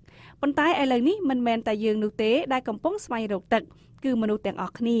ស់ទឹកប៉ុន្តែឥឡូវនេះមិនមែនតែយើងនោះទេដែលកំពុងស្វែងរកទឹកគឺមនុស្សទាំងអ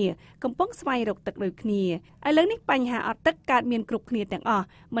ស់គ្នាកំពុងស្វែងរកទឹកដូចគ្នាឥឡូវនេះបញ្ហាអត់ទឹកកើតមានគ្រប់គ្នាទាំងអស់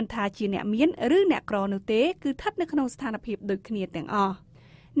មិនថាជាអ្នកមានឬអ្នកក្រនោះទេគឺស្ថិតនៅក្នុងស្ថានភាពដូចគ្នាទាំងអស់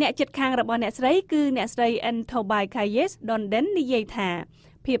អ្នកជិតខាងរបស់អ្នកស្រីគឺអ្នកស្រី Antobai Kayes Donden និយាយថា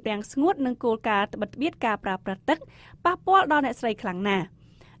ភាពរាំងស្ងួតនិងគោលការណ៍ត្បិតត្បៀតការប្រើប្រាស់ទឹកប៉ះពាល់ដល់អ្នកស្រីខ្លាំងណាស់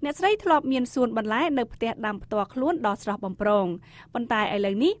អ្នកស្រីធ្លាប់មានសួនបន្លែនៅផ្ទះដាំផ្ទាល់ខ្លួនដ៏ស្រស់បំព្រងប៉ុន្តែឥ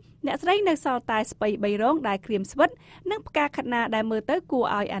ឡូវនេះអ្នកស្រីនៅសល់តែស្ពៃ3រងដែលក្រៀមស្វិតនិងផ្កាខិតណាដែលមើលទៅគួរ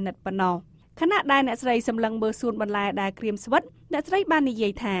ឲ្យអាណិតប៉ុណ្ណោះខណៈដែលអ្នកស្រីសម្លឹងមើលសួនបន្លែដែលក្រៀមស្វិតអ្នកស្រីបាននិយា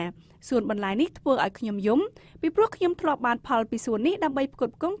យថាសួនបន្លែនេះធ្វើឲ្យខ្ញុំយំពីព្រោះខ្ញុំធ្លាប់បានផលពីសួននេះដើម្បីផ្គ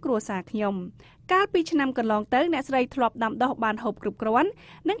ត់ផ្គង់គ្រួសារខ្ញុំកាលពីឆ្នាំកន្លងទៅអ្នកស្រីធ្លាប់ដាំដុះបានហូបគ្រប់គ្រាន់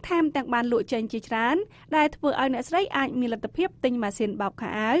និងថែមទាំងបានលក់ចេញជាច្រើនដែលធ្វើឲ្យអ្នកស្រីអាចមានលទ្ធភាពទិញម៉ាស៊ីនបោកខោ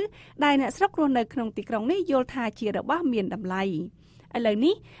អាវដែលអ្នកស្រុករស់នៅក្នុងទីក្រុងនេះយល់ថាជារបស់មានតម្លៃឥឡូវ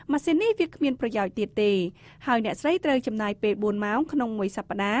នេះម៉ាស៊ីននេះវាគ្មានប្រយោជន៍ទៀតទេហើយអ្នកស្រីត្រូវចំណាយពេល4ម៉ោងក្នុងមួយស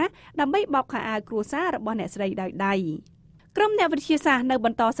ប្តាហ៍ដើម្បីបោកខោអាវគ្រួសាររបស់អ្នកស្រីដោយដៃក្រុមអ្នកវិទ្យាសាស្ត្រនៅប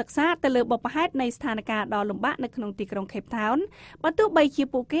ន្តសិក្សាទៅលើបុព្វហេតុនៃស្ថានភាពដ៏លំបាកនៅក្នុងទីក្រុង Cape Town បើទោះបីជា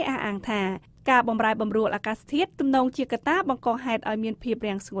ពួកគេអះអាងថាការបម្រែបម្រួលអាកាសធាតុទំនងជាកត្តាបង្កហេតុឲ្យមានភាព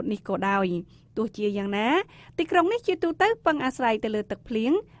រាំងស្ងួតនេះក៏ដោយទោះជាយ៉ាងណាទីក្រុងនេះជាទូទៅពឹងអាស្រ័យទៅលើទឹកភ្លៀ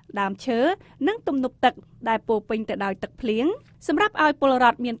ងដើមឈើនិងទំនប់ទឹកដែលពោរពេញទៅដោយទឹកភ្លៀងសម្រាប់ឲ្យពលរ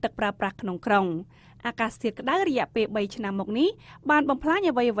ដ្ឋមានទឹកប្រើប្រាស់ក្នុងក្រុងអាកាសធាតុក្តៅរយៈពេល3ឆ្នាំមកនេះបានបំផ្លាញ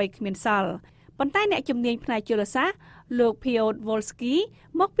អ្វីៗគ្មានសល់ប៉ុន្តែអ្នកជំនាញផ្នែកជលសាស្ត្រលោក Piotr Wolski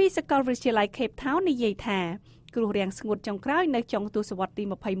មកពីសាកលវិទ្យាល័យ Cape Town និយាយថាគ្រោះរាំងស្ងួតចុងក្រោយនៅចុងទសវត្សរ៍ទី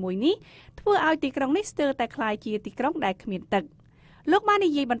21នេះធ្វើឲ្យទីក្រុងនេះស្ទើរតែក្លាយជាទីក្រុងដែលគ្មានទឹកលោកបាន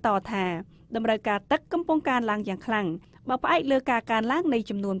និយាយបន្តថាតម្រូវការទឹកកំពុងកើនឡើងយ៉ាងខ្លាំងបើផ្អែកលើការកើនឡើងនៃ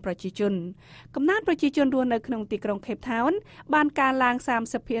ចំនួនប្រជាជនកំណើនប្រជាជនរស់នៅក្នុងទីក្រុង Cape Town បានកើនឡើង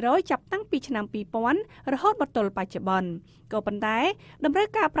 30% ចាប់តាំងពីឆ្នាំ2000រហូតមកទល់បច្ចុប្បន្នក៏ប៉ុន្តែតម្រូវ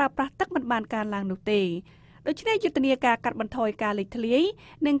ការប្រើប្រាស់ទឹកមិនបានកើនឡើងនោះទេដូច្នេះយុទ្ធនាការកាត់បន្ថយការលេចធ្លាយ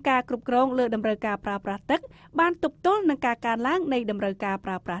និងការគ្រប់គ្រងលើតម្រូវការប្រើប្រាស់ទឹកបានទប់ទល់នឹងការកើនឡើងនៃតម្រូវការប្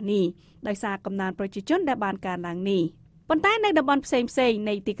រើប្រាស់នេះដោយសារកំណើនប្រជាជនដែលបានកើនឡើងនេះប៉ុន្តែនៅតំបន់ផ្សេងៗ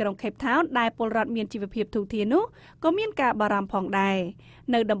នៃទីក្រុង Cape Town ដែលពលរដ្ឋមានជីវភាពធូរធារនោះក៏មានការបារម្ភផងដែរ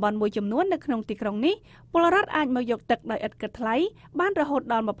នៅតំបន់មួយចំនួននៅក្នុងទីក្រុងនេះពលរដ្ឋអាចមកយកទឹកដោយឥតគិតថ្លៃបានរហូត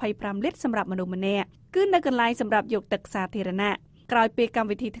ដល់25លីត្រសម្រាប់មនុស្សម្នាក់គឺនៅកន្លែងសម្រាប់យកទឹកសាធារណៈក្រោយពេលកម្ម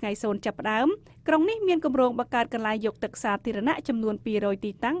វិធីថ្ងៃសូនចាប់ផ្ដើមក្រុងនេះមានគម្រោងបង្កើតកន្លែងយកទឹកសាធារណៈចំនួន200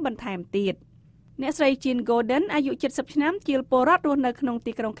ទីតាំងបន្ថែមទៀតអ្នកស្រី Jean Golden អាយុ70ឆ្នាំជាពលរដ្ឋរស់នៅក្នុង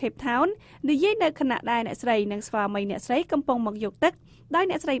ទីក្រុង Cape Town និយាយនៅខណៈដែលអ្នកស្រីនិងស្វាមីអ្នកស្រីកំពុងមកយកទឹកដោយ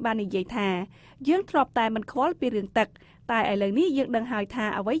អ្នកស្រីបាននិយាយថាយើងធ្លាប់តែមិនខ្វល់ពីរឿងទឹកតែឥឡូវនេះយើងដឹងហើយថា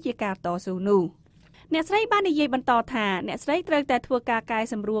អ្វីជាការតស៊ូនោះអ្នកស្រីបាននិយាយបន្តថាអ្នកស្រីត្រូវតែធ្វើការកែ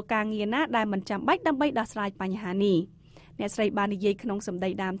សម្រួលការងារណាដែលមិនចាំបាច់ដើម្បីដោះស្រាយបញ្ហានេះអ្នកស្រីបាននិយាយក្នុងសម្ដី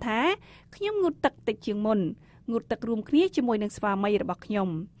ដើមថាខ្ញុំងូតទឹកតិចជាងមុនងូតទឹករួមគ្នាជាមួយនឹងស្វាមីរបស់ខ្ញុំ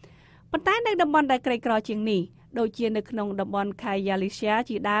ប៉ុន្តែនៅតំបន់ដែលក្រីក្រជាងនេះដូចជានៅក្នុងតំបន់ Khayelitsha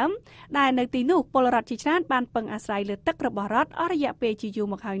ជាដើមដែលនៅទីនោះពលរដ្ឋជាច្រើនបានពឹងអាស្រ័យលើទឹករបស់រដ្ឋអស់រយៈពេលជាយូរ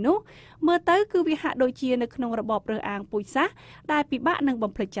មកហើយនោះមើលទៅគឺវាហាក់ដូចជានៅក្នុងរបបរើសអើងពូជសាសន៍ដែលពិបាកនឹង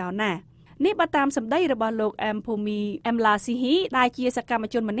បំភ្លេចចោលណាស់នេះបើតាមសម្ដីរបស់លោក Mpumi Emlasihi ដែលជាសកម្ម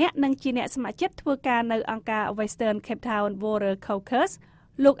ជនម្នាក់និងជាអ្នកស្ម័គ្រចិត្តធ្វើការនៅអង្គការ Western Cape Town Water Caucus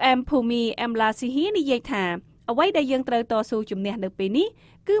លោក Mpumi Emlasihi និយាយថាអ្វីដែលយើងត្រូវតស៊ូជំនះនៅពេលនេះ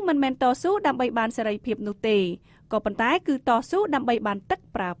គឺមិនមែនតស៊ូដើម្បីបានសេរីភាពនោះទេក៏ប៉ុន្តែគឺតស៊ូដើម្បីបានទឹក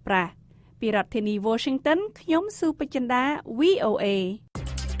ប្រើប្រាស់ពីរដ្ឋធានី Washington ខ្ញុំស៊ូបចិន្តា VOA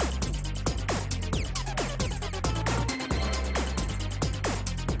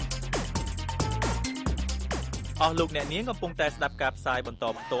អស់លោកអ្នកនាងកំពុងតែស្ដាប់ការផ្សាយបន្ត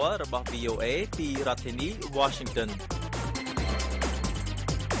ផ្ទាល់របស់ VOA ពីរដ្ឋធានី Washington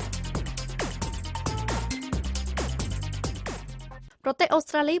ប្រទេសអូស្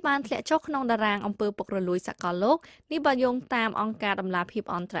ត្រាលីបានធ្លាក់ចុះក្នុងតារាងអំពើពុករលួយសកលលោកនេះបើយោងតាមអង្គការដំណាភៀប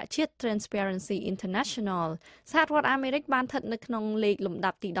អន្តរជាតិ Transparency International សហរដ្ឋអាមេរិកបានស្ថិតនៅក្នុងលេខលំ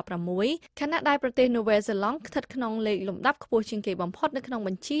ដាប់ទី16ខណៈដែលប្រទេសនូវែលសេឡង់ស្ថិតក្នុងលេខលំដាប់ខ្ពស់ជាងគេបំផុតនៅក្នុងប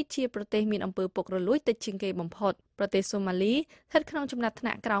ញ្ជីជាប្រទេសមានអំពើពុករលួយតិចជាងគេបំផុតប្រទេសសូម៉ាលីស្ថិតក្នុងចំណាត់ថ្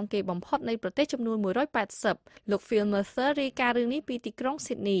នាក់ក្រោមគេបំផុតនៃប្រទេសចំនួន180លោក Phil Mercer រាយការណ៍រឿងនេះពីទីក្រុង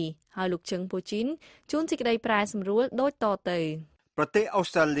Sydney ហើយលោកជឹងពូជីនជួនសេចក្តីប្រែសម្រួលដូចតទៅប្រទេសអូ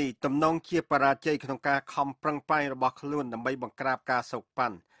ស្ត្រាលីទំនងជាបរាជ័យក្នុងការខំប្រឹងប្រែងរបស់ខ្លួនដើម្បីបង្ក្រាបការសោកប៉ា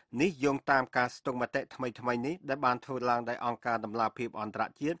ន់ នេះយោងតាមការស្ទង់មតិថ្មីៗនេះដែលបានធ្វើឡើងដោយអង្គការដំណាភិបអន្តរ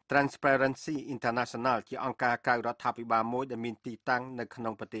ជាតិ Transparency International ជាអង្គការក្រៅរដ្ឋាភិបាលមួយដែលមានទីតាំងនៅក្នុ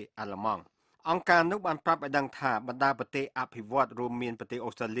ងប្រទេសអាល្លឺម៉ង់អង្គការនោះបានប្រាប់ឲ្យដឹងថាបណ្ដាប្រទេសអភិវឌ្ឍន៍រួមមានប្រទេស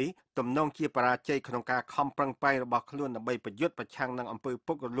អូស្ត្រាលីទំនងជាបរាជ័យក្នុងការខំប្រឹងប្រែងរបស់ខ្លួនដើម្បីប្រយុទ្ធប្រឆាំងនឹងអំពើ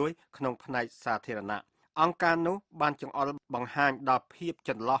ពុករលួយក្នុងផ្នែកសាធារណៈអង្គការនោះបានចង្អុលបង្ហាញដល់ភាព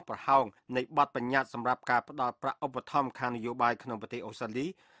ចន្លោះប្រហោងនៃបទបញ្ញត្តិសម្រាប់ការផ្តល់ប្រាក់ឧបត្ថម្ភខាងនយោបាយក្នុងប្រទេសអូស្ត្រាលី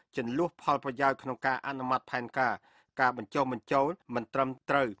ចន្លោះផលប្រយោជន៍ក្នុងការអនុម័តផែនការបញ្ចុះបញ្ចូលមិនត្រឹម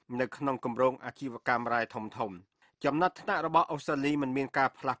ត្រូវនៅក្នុងគម្រោងអាជីវកម្មរ៉ែធំចំណាត់ថ្នាក់របស់អូស្ត្រាលីមិនមានការ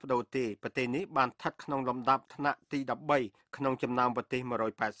ផ្លាស់ប្ដូរទេប្រទេសនេះបានស្ថិតក្នុងលំដាប់ថ្នាក់ទី13ក្នុងចំណោមប្រទេស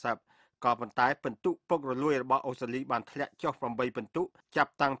180ក៏ប៉ុន្តែពិន្ទុពុករលួយរបស់អូស្ត្រាលីបានធ្លាក់ចុះ8ពិន្ទុចា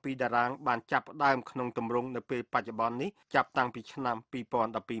ប់តាំងពីតារាងបានចាប់ផ្ដើមក្នុងទម្រង់នៅពេលបច្ចុប្បន្ននេះចាប់តាំងពីឆ្នាំ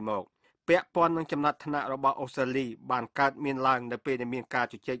2012មកពាក់ព័ន្ធនឹងចំណាត់ថ្នាក់របស់អូស្ត្រាលីបានកើតមានឡើងនៅពេលដែលមានការ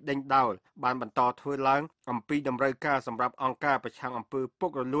ជជែកដេញដោលបានបន្តធ្វើឡើងអំពីតម្រូវការសម្រាប់អង្គការប្រឆាំងអំពើពុ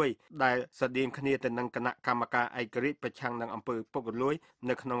ករលួយដែលស្តីងគ្នាទៅនឹងគណៈកម្មការឯករាជ្យប្រឆាំងនឹងអំពើពុករលួយ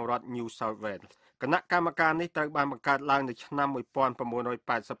នៅក្នុងរដ្ឋ New South Wales គណៈកម្មការនេះត្រូវបានបង្កើតឡើងនៅឆ្នាំ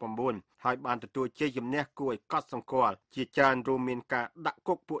1989ហើយបានទទួលជ័យជំនះគួរឲ្យកត់សម្គាល់ជាច្រើនរួមមានការដាក់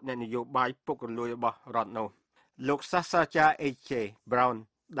គុកពួកអ្នកនយោបាយពុករលួយរបស់រដ្ឋនោះលោកសាស្ត្រាចារ្យ AJ Brown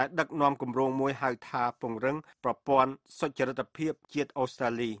ដែលដឹកនាំគម្រោងមួយហៅថាពង្រឹងប្រព័ន្ធសុចរិតភាពជាតិអូស្ត្រា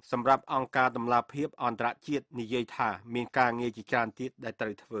លីសម្រាប់អង្គការដំណាភិបអន្តរជាតិនិយាយថាមានការងារជាច្រើនទៀតដែលត្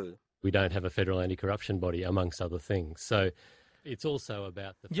រូវធ្វើ We don't have a federal anti-corruption body amongst other things. So it's also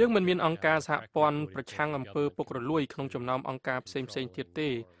about យើងមិនមានអង្គការសហព័ន្ធប្រឆាំងអំពើពុករលួយក្នុងចំណោមអង្គការផ្សេងៗទៀតទេ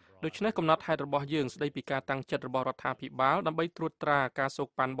ដូច្នេះកំណត់ហេតុរបស់យើងស្ដីពីការតាំងចិត្តរបស់រដ្ឋាភិបាលដើម្បីត្រួតត្រាការសូក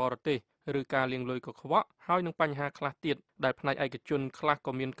ប៉ាន់បរទេសឬការលាងលុយកខ្វក់ហើយនឹងបញ្ហាខ្លះទៀតដែលផ្នែកឯកជនខ្លះ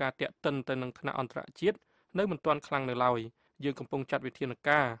ក៏មានការតាក់ទិនទៅនឹងថ្នាក់អន្តរជាតិនៅមិនទាន់ខ្លាំងនៅឡើយយើងកំពុងចាត់វិធាន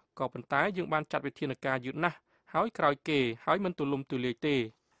ការក៏ប៉ុន្តែយើងបានចាត់វិធានការយឺតណាស់ហើយក្រោយគេហើយមិនទូលំទូលាយទេ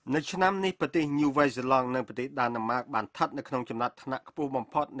នៅឆ្នាំនេះប្រទេស New Zealand និងប្រទេសដាណឺម៉ាកបានស្ថិតនៅក្នុងចំណាត់ថ្នាក់ខ្ពស់បំ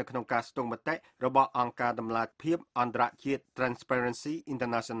ផុតនៅក្នុងការស្ទង់មតិរបស់អង្គការដំណាភិបអន្តរជាតិ Transparency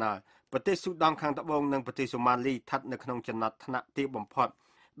International ប្រទេសស៊ូដង់ខាងត្បូងនិងប្រទេសសូម៉ាលីស្ថិតនៅក្នុងចំណាត់ថ្នាក់ទាបបំផុត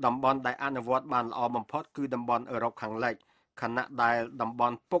តំបន់ដែលអនុវត្តបានល្អបំផុតគឺតំបន់អឺរ៉ុបខាងលិចខណៈដែលតំប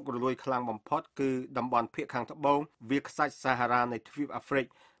ន់ពុករលួយខ្លាំងបំផុតគឺតំបន់ភាគខាងត្បូងវាលខ្សាច់សាហារ៉ានៃទ្វីបអាហ្វ្រិក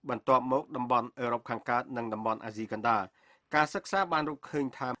បន្ទាប់មកតំបន់អឺរ៉ុបខាងកើតនិងតំបន់អាស៊ីកណ្ដាលការសិក្សាបានរកឃើញ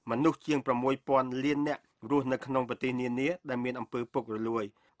ថាមនុស្សជាង 6,000 លាននាក់រស់នៅក្នុងប្រទេសនានាដែលមានអំពើពុករលួយ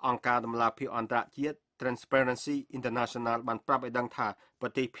អង្គការដំណាភិបអន្តរជាតិ Transparency International បានប្រាប់ឲ្យដឹងថាប្រ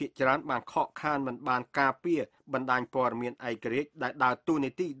ទេសភាគច្រើនបានខកខានមិនបានការពារបណ្ដាញព័ត៌មានឯករាជ្យដែលដើរតួ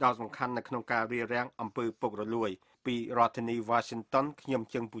នាទីដ៏សំខាន់នៅក្នុងការរារាំងអំពើពុករលួយពីរដ្ឋធានី Washington ខ្ញុំ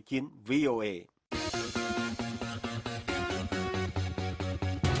ជឹងពូជីន VOA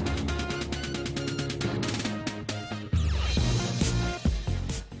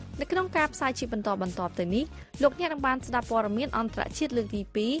នៅក្នុងការផ្សាយជាបន្តទៅនេះលោកអ្នកនឹងបានស្ដាប់ព័ត៌មានអន្តរជាតិលើកទី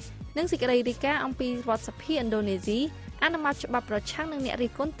2និងសេចក្តីរាយការណ៍អំពីរដ្ឋសភាឥណ្ឌូនេស៊ីអនុម័តច្បាប់ប្រឆាំងនឹងអ្នក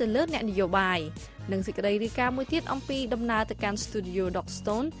រិះគន់ទៅលើអ្នកនយោបាយនិងសេចក្តីរាយការណ៍មួយទៀតអំពីដំណើរទៅកាន់ Studio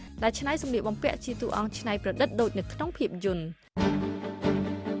Dockstone ដែលច្នៃសម្លៀកបំពាក់ជាតួអង្គច្នៃប្រឌិតដូចនៅក្នុងភាពយន្ត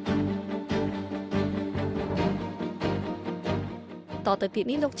តទៅទៀត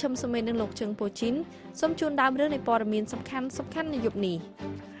នេះលោកឈឹមសុមេននិងលោកជឹងពូជីនសូមជូនដើមរឿងនៃព័ត៌មានសំខាន់នៅយប់នេះ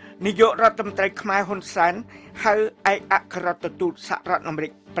នាយករដ្ឋមន្ត្រីខ្មែរហ៊ុនសែនហៅឯកអគ្គរដ្ឋទូតសហរដ្ឋអាមេរិ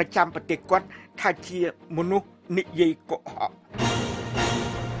កប្រចាំប្រទេសគាត់ថាជាមនុស្សនិយាយកុហក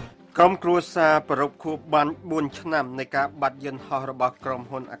ក្រុមគ្រួសារប្រពខួបបាន4ឆ្នាំនៃការបាត់យន្តហោះរបស់ក្រុម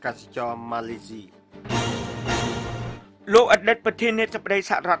ហ៊ុនអាកាសចរម៉ាឡេស៊ីលោកអតីតប្រធានាធិបតី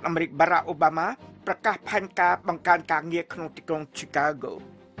សហរដ្ឋអាមេរិកបារ៉ាក់អូបាម៉ាប្រកាសផែនការបង្កើនការងារក្នុងទីក្រុង Chicago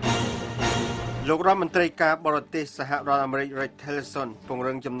លោករដ្ឋមន្ត្រីការបរទេសសហរដ្ឋអាមេរិក Rex Tillerson ពង្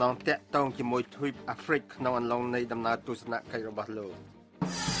រឹងចំណងទាក់ទងជាមួយទ្វីបអាហ្វ្រិកក្នុងអំឡុងនៃដំណើរទស្សនកិច្ចរបស់លោក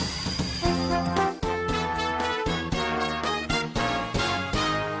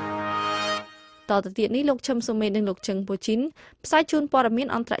តទៅទៀតនេះលោកឈឹមសុមេននិងលោកជឹងពូជីនផ្សាយជូនព័ត៌មាន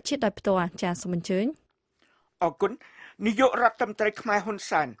អន្តរជាតិដោយផ្ទាល់ចាសសូមអញ្ជើញអរគុណនាយករដ្ឋមន្ត្រីខ្មែរហ៊ុន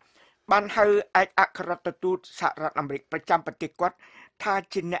សែនបានហៅឯកអគ្គរដ្ឋទូតសហរដ្ឋអាមេរិកប្រចាំប្រទេសគាត់ថា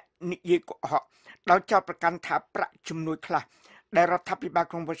ជាអ្នកនិយាយកុហកដោយចោទប្រកាន់ថាប្រាក់ជំនួយខ្លះដែលរដ្ឋាភិបាល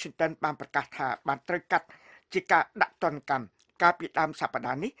ក្រុង Washington បានប្រកាសថាបានត្រូវកាត់ជាការដាក់ទណ្ឌកម្មកាលពីដើមសប្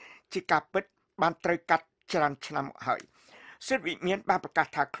តាហ៍នេះជាការពិតបានត្រូវកាត់ច្រើនឆ្នាំមកហើយសិទ្ធិវិមានបានប្រកាស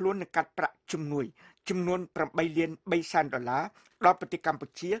ថាខ្លួននឹងកាត់ប្រាក់ជំនួយចំនួន$8.3 លានដល់ប្រទេសកម្ពុ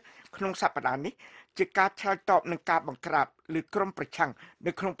ជាក្នុងសប្តាហ៍នេះជាការឆ្លើយតបនឹងការបង្ក្រាបឬក្រុមប្រឆាំង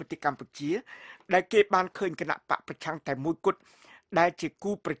នៅក្នុងប្រទេសកម្ពុជាដែលគេបានឃើញគណៈបកប្រឆាំងតែមួយគត់ ដែលជា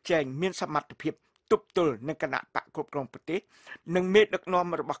គូប្រជែងមានសមត្ថភាពទប់ទល់នឹងគណៈបកគ្រប់គ្រងប្រទេសនិងមេដឹកនាំ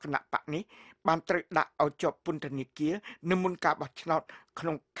របស់គណៈបកនេះបានត្រូវដាក់ឲ្យជាប់ពន្ធនាគារនៅមុនការបោះឆ្នោតក្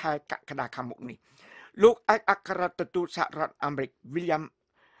នុងខែកក្កដាខាងមុខនេះលោកឯកអគ្គរដ្ឋទូតសហរដ្ឋអាមេរិក William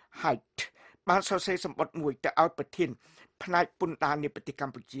Haidt បានសរសេរសម្បត្តិមួយទៅឲ្យប្រធានផ្នែកពន្ធដារនៃប្រទេសក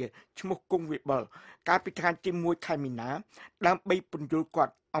ម្ពុជាឈ្មោះគង់វិបុលកាលពីថ្ងៃទី1ខែមីនាដើម្បីពន្យល់គា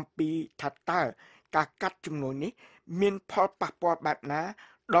ត់អំពីថាតើការកាត់ចំនួននេះមានផលប៉ះពាល់បែបណា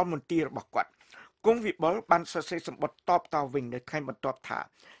ដល់មន្ទីររបស់គាត់គង់វិបុលបានសរសេរសម្បត្តិតបតវិញនៅថ្ងៃបន្ទាប់ថា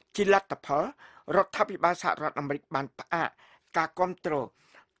ជាលទ្ធផលរដ្ឋាភិបាលសហរដ្ឋអាមេរិកបានផ្អាកការគ្រប់គ្រង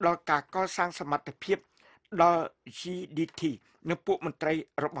ដល់ការកសាងសមត្ថភាពដល់ GDT នៅពួកមន្ត្រី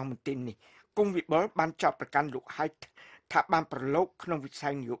របស់មន្ទីរនេះគង់វិបុលបានចោទប្រកាន់លោក Haidt ថាបានប្រឡូកក្នុងវិស័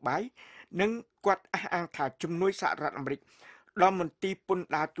យនយោបាយនិងគាត់អះអាងថាជំនួយសហរដ្ឋអាមេរិកដល់មន្ទីរពន្ធ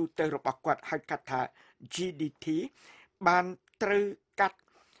ដារទូទៅរបស់គាត់ហៅកាត់ថា GDT បានត្រូវ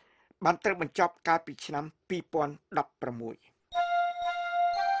បញ្ចប់កាលពីឆ្នាំ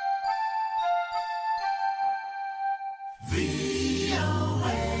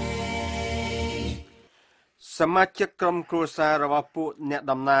សមាជិកក្រុមគ្រួសាររបស់ពួកអ្នក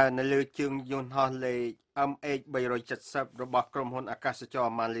ដំណើរនៅលើជើងយន្តហោះលេខ MH370 របស់ក្រុមហ៊ុនអាកាសចរ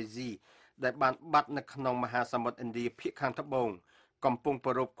ម៉ាឡេស៊ីដែលបានបាត់នៅក្នុងមហាសមុទ្រឥណ្ឌាភាគខាងត្បូងកំពុងប្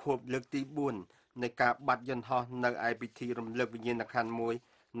រារព្ធខួបលើកទី4នៃការបាត់យន្តហោះនៅឯពិធីរំលឹកវិញ្ញាណក្ខន្ធមួយ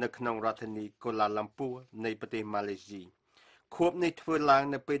នៅក្នុងរដ្ឋធានីកូឡាឡាំពូនៃប្រទេសម៉ាឡេស៊ីខួបនេះធ្វើឡើង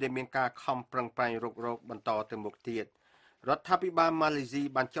នៅពេលដែលមានការខំប្រឹងប្រែងរុករកបន្តទៅមុខទៀតរដ្ឋាភិបាលម៉ាឡេស៊ី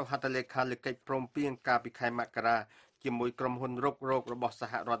បានចុះហត្ថលេខាលើកិច្ចព្រមព្រៀងកាលពីខែមករាជាមួយក្រុមហ៊ុនរុករករបស់ស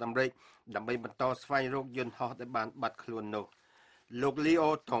ហរដ្ឋអាមេរិកដើម្បីបន្តស្វែងរកយន្តហោះដែលបានបាត់ខ្លួននោះលោក Leo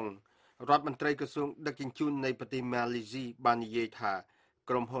Tong រដ្ឋមន្ត្រីក្រសួងដឹកជញ្ជូននៃប្រទេសម៉ាឡេស៊ីបាននិយាយថា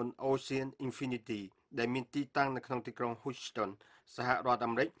ក្រុមហ៊ុន Ocean Infinity ដែលមានទីតាំងនៅក្នុងទីក្រុង Houston សហរដ្ឋ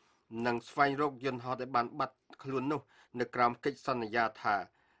អាមេរិកនឹងស្វែងរកយន្តហោះដែលបានបាត់ខ្លួននោះនៅក្រោមកិច្ចសន្យាថា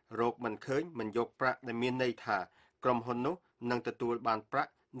រកមិនឃើញមិនយកប្រាក់ដែលមានន័យថាក្រុមហ៊ុននោះនឹងទទួលបានប្រា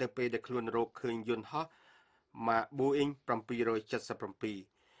ក់នៅពេលដែលខ្លួនរកឃើញយន្តហោះ Boeing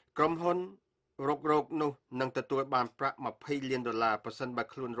 777ក្រុមហ៊ុនរុករកនោះនឹងទទួលបានប្រាក់$20 លានប្រសិនបើ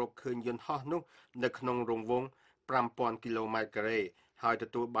ខ្លួនរកឃើញយន្តហោះនោះនៅក្នុងរង្វង់ 5,000 គីឡូម៉ែត្រការ៉េហើយទ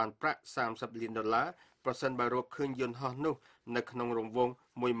ទួលបានប្រាក់$30 លានប្រសិនបើរកឃើញយន្តហោះនោះនៅក្នុងរង្វង់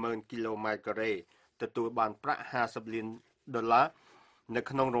 10,000 គីឡូម៉ែត្រការ៉េទទួលបានប្រាក់$50 លាននៅ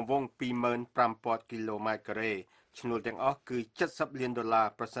ក្នុងរង្វង់ 25,000 គីឡូម៉ែត្រការ៉េឈ្នួលទាំងអស់គឺ$70 លាន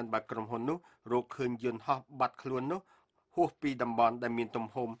ប្រសិនបើក្រុមហ៊ុននោះរកឃើញយន្តហោះបាត់ខ្លួននោះហួសពីតំបន់ដែលមានទំ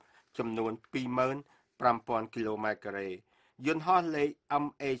ហំចំនួន 25,000 គីឡូម៉ែត្រការ៉េយន្តហោះលេខ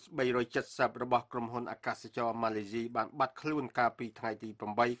MH370 របស់ក្រុមហ៊ុនអាកាសចរម៉ាឡេស៊ីបានបាត់ខ្លួនកាលពីថ្ងៃទី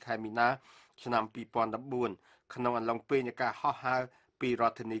8ខែមីនាឆ្នាំ2014ក្នុងអំឡុងពេលនៃការហោះហើរពីរ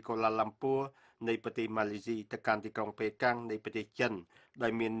ដ្ឋធានីកូឡាឡាំពូនៃប្រទេសម៉ាឡេស៊ីទៅកាន់ទីក្រុងប៉េកាំងនៃប្រទេសចិនដោ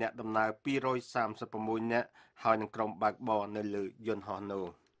យមានអ្នកដំណើរ236នាក់ហើយនឹងក្រុមបើកបរនៅលើយន្តហោះនោះ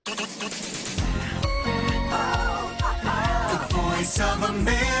Voice of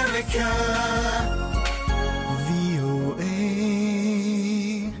America VOA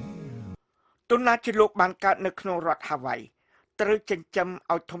ទុនណាជាលោកបានកើតនៅក្នុងរដ្ឋ Hawaii ត្រូវចិញ្ចឹម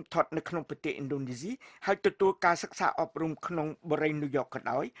ឲ្យធំធាត់នៅក្នុងប្រទេសឥណ្ឌូនេស៊ីហើយទទួលការសិក្សាអប់រំក្នុងបូរីញូយ៉កក៏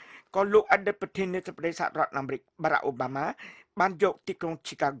ដោយក៏លោកអតីតប្រធានាធិបតីសហរដ្ឋអាមេរិក Barack Obama បានយកទីក្រុង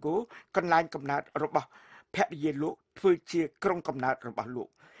Chicago កន្លែងកំណើតរបស់ភរិយាលោកធ្វើជាក្រុងកំណើតរបស់លោក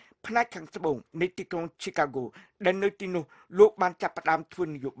ផ្នែកខាងត្បូងនៃទីក្រុង Chicago ដែលនៅទីនោះលោកបានចាប់ផ្ដើមធ្វើន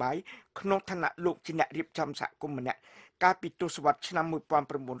យោបាយក្នុងឋានៈលោកជាអ្នករៀបចំសហគមន៍ម្នាក់កាលពីទសវត្សរ៍ឆ្នាំ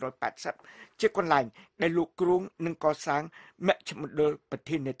1980ជាកន្លែងដែលលោកគ្រោងនឹងកសាងមជ្ឈមណ្ឌលប្រ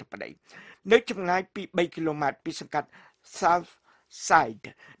ធានាធិបតីនៅចម្ងាយពី3គីឡូម៉ែត្រពីសង្កាត់ South Side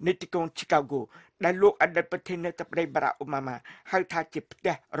នៃទីក្រុង Chicago ដែលលោកអតីតប្រធានាធិបតី Barack Obama ហៅថាជាផ្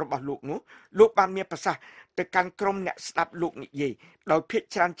ទះរបស់លោកនោះលោកបានមានប្រសាសន៍ទៅកាន់ក្រុមអ្នកស្ដាប់លោកនិយាយដោយភាគ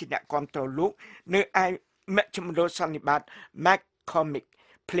ច្រើនជាអ្នកគាំទ្រលោកនៅឯមជ្ឈមណ្ឌលសន្និបាត McCormick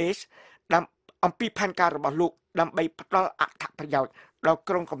Place អំពីផែនការរបស់លោកដើម្បីផ្ដល់អត្ថប្រយោជន៍ដល់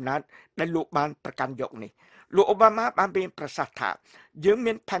ក្រុងកំណើតដែលលោកបានប្រកាន់យកនេះលោកអូបាម៉ាបានមានប្រសាសន៍ថាយើង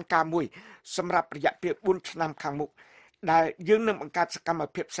មានផែនការមួយសម្រាប់រយៈពេល4ឆ្នាំខាងមុខដែលយើងនឹងបង្កើតសកម្ម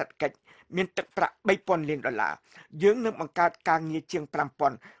ភាពសេដ្ឋកិច្ចមានទឹកប្រាក់$3,000 លានយើងនឹងបង្កើតការងារជាង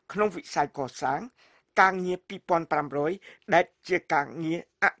5,000ក្នុងវិស័យកសាងការងារ2,500ដែលជាការងារ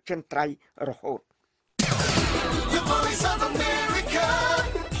អចិន្ត្រៃយ៍រហូត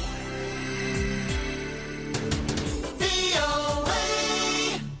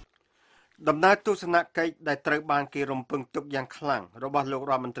ដំណើរទស្សនកិច្ចដែលត្រូវបានគេរំពឹងទុកយ៉ាងខ្លាំងរបស់លោក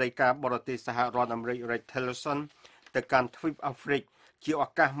រដ្ឋមន្ត្រីការបរទេសសហរដ្ឋអាមេរិក Rex Tillerson ទៅកាន់ទ្វីបអាហ្វ្រិកជាឱ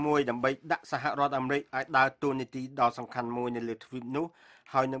កាសមួយដើម្បីដាក់សហរដ្ឋអាមេរិកឲ្យដើរតួនាទីដ៏សំខាន់មួយនៅលើទ្វីបនោះ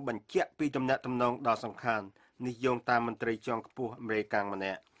ហើយនឹងបញ្ជាក់ពីទំនាក់ទំនងដ៏សំខាន់នេះយោងតាមមន្ត្រីជាន់ខ្ពស់អាមេរិកម្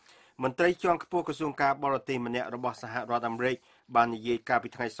នាក់មន្ត្រីជាន់ខ្ពស់ក្រសួងការបរទេសម្នាក់របស់សហរដ្ឋអាមេរិកបាននិយាយកាលពី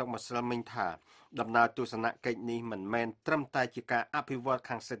ថ្ងៃសុក្រម្សិលមិញថាដំណើរទស្សនកិច្ចនេះមិនមែនត្រឹមតែជាការអភិវឌ្ឍ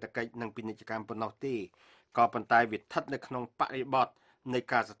ខាងសេដ្ឋកិច្ចនិងពាណិជ្ជកម្មប៉ុណ្ណោះទេក៏ប៉ុន្តែវាស្ថិតនៅក្នុងបរិបទនៃ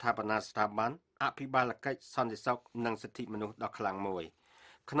ការស្ថាបនាស្ថាប័នអភិបាលកិច្ចសន្តិសុខនិងសិទ្ធិមនុស្សដ៏ខ្លាំងមួយ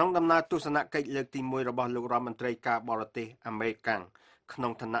ក្នុងដំណើរទស្សនកិច្ចលើកទី1របស់លោករដ្ឋមន្ត្រីការបរទេសអាមេរិកក្នុ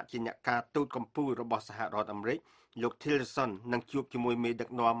ងឋានៈជាអ្នកការទូតកម្ពុជារបស់សហរដ្ឋអាមេរិកលោក Tillerson នឹងជួបជាមួយមេដឹក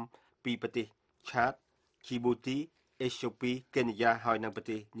នាំពីប្រទេសឆាត Djibouti អេស្តូពី កេនីយ៉ាហើយនិងប្រ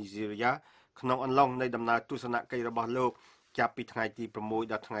ទេសនីហ្សេរីយ៉ាក្នុងអំឡុងនៃដំណើរទស្សនកិច្ចរបស់លោកចាប់ពីថ្ងៃទី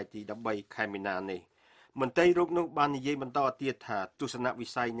6ដល់ថ្ងៃទី13ខែមីនានេះមន្ត្រីរូបនោះបាននិយាយបន្តទៀតថាទស្សនវិ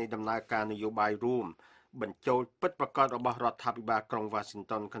ស័យនៃដំណើរការនយោបាយរួមបញ្ចូលពិតប្រាកដរបស់រដ្ឋាភិបាលក្រុង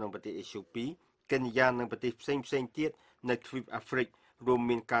Washington ក្នុងប្រទេសអេស្តូពីកេនីយ៉ានិងប្រទេសផ្សេងៗទៀតនៅទ្វីបអាហ្វ្រិករួម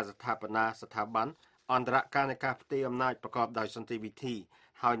មានការស្ថាបនាស្ថាប័នអន្តរការនៃការផ្ទេរអំណាចប្រកបដោយសន្តិវិធី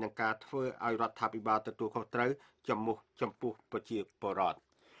ហើយនឹងការធ្វើឲ្យរដ្ឋាភិបាលទទួលខុសត្រូវចំពោះប្រជាពលរដ្ឋ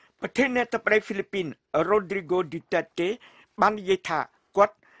ប្រធានាធិបតីហ្វីលីពីន Rodrigo Duterte បាននិយាយថាគា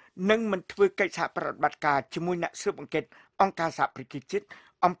ត់នឹងមិនធ្វើកិច្ចសហប្រតិបត្តិការជាមួយអ្នកស៊ើបអង្កេតអង្គការសហប្រជាជាតិ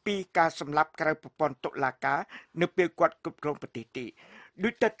អំពីការសម្លាប់ក្រៅប្រព័ន្ធតុលាការនៅពេលគាត់គ្រប់គ្រងប្រទេសទេ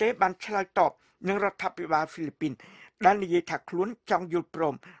Duterte បានឆ្លើយតបនឹងរដ្ឋាភិបាលហ្វីលីពីនដែលនិយាយថាខ្លួនចង់យល់ព្រ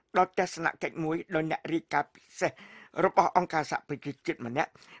មដល់ទស្សនកិច្ចមួយដោយអ្នករាយការណ៍ពិសេសរបស់អង្គការសហប្រជាជាតិម្នាក់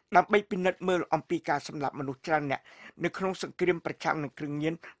ដើម្បីពិនិត្យមើលអំពីការសម្លាប់មនុស្សច្រើនអ្នកនៅក្នុងសង្គ្រាមប្រឆាំងនឹងគ្រឿងញៀ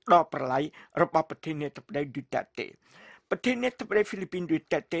នដ៏ប្រឡាយរបស់ប្រធានាធិបតី Duterte ប្រធានាធិបតីហ្វីលីពីន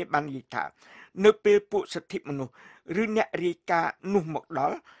Duterte បាននិយាយថានៅពេលពួកសិទ្ធិមនុស្សឬអ្នករាយការណ៍នោះមកដ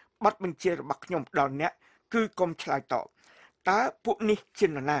ល់បទបញ្ជារបស់ខ្ញុំដល់អ្នកគឺកុំឆ្លើយតបតើពួកនេះជា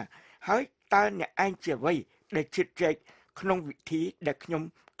នរណាហើយតើអ្នកឯងជាអ្វីដែលជិតចែកក្នុងវិធីដែលខ្ញុំ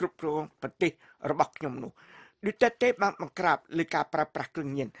គ្រប់គ្រងប្រទេសរបស់ខ្ញុំនោះDuterte បានបង្ក្រាបលើការប្រើប្រាស់គ្រឿង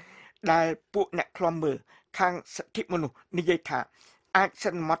ញៀនដែលពួកអ្នកឃ្លាំមើលខាងសិទ្ធិមនុស្សនិយាយថាអាចស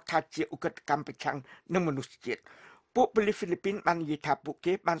ន្មត់ថាជាឧក្រិដ្ឋកម្មប្រឆាំងនឹងមនុស្សជាតិពួកប៉ូលីសហ្វីលីពីនបាននិយាយថាពួក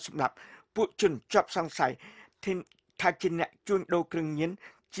គេបានសម្លាប់ពួកជនជាប់សង្ស័យថាជាអ្នកជួញដូរគ្រឿងញៀន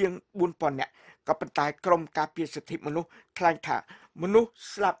ជាង 4,000 នាក់ក៏ប៉ុន្តែក្រមការពារសិទ្ធិមនុស្សថ្លែងថាមនុស្ស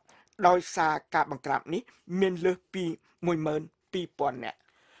ស្លាប់ដោយសារការបង្ក្រាបនេះមានលើសពី 12,000 នាក់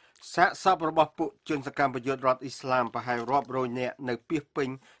សាកសពរបស់ពួកជនសកម្មប្រយុទ្ធរដ្ឋអ៊ីស្លាមប្រហែលរាប់រយនាក់នៅពាសពេញ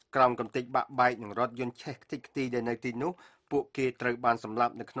ក្រោមកំទេចបាក់បែកនឹងរថយន្តឆេះខ្ទេចខ្ទីដែលនៅទីនោះពួកគេត្រូវបានសម្លា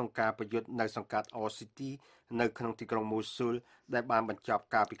ប់នៅក្នុងការប្រយុទ្ធនៅសង្កាត់ Al City នៅក្នុងទីក្រុង Mosul ដែលបានបញ្ចប់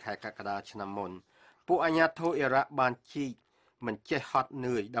កាលពីខែកក្កដាឆ្នាំមុនពួកអាជ្ញាធរអ៊ីរ៉ាក់បានជីកមិនចេះហត់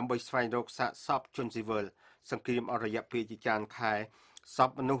នឿយដើម្បីស្វែងរកសាកសពជនស៊ីវិលសង្គ្រាមអស់រយៈពេលជាច្រើនខែសព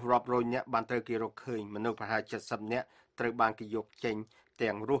មនុស្សរាប់រយនាក់បានត្រូវគេរកឃើញមនុស្សប្រហែល70នាក់ត្រូវបានគេយកចេញ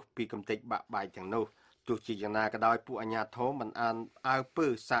ទាំងរស់ពីកំទេចបាក់បែកទាំងនោះទោះជាយ៉ាងណាក៏ដោយពួកអាជ្ញាធរមិនអានអើពើ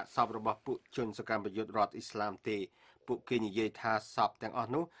សាកសពរបស់ពួកជនសកម្មប្រយុទ្ធរដ្ឋអ៊ីស្លាមទេពួកគេនិយាយថាសពទាំងអ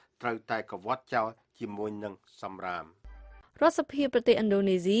ស់នោះត្រូវតែកវាត់ចោលជាមួយនឹងសម្រាមរដ្ឋសភាប្រទេសឥណ្ឌូ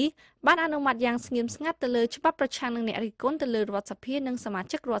នេស៊ីបានអនុម័តយ៉ាងស្ងៀមស្ងាត់ទៅលើច្បាប់ប្រឆាំងនឹងអ្នករិះគន់ទៅលើរដ្ឋសភានិងសមា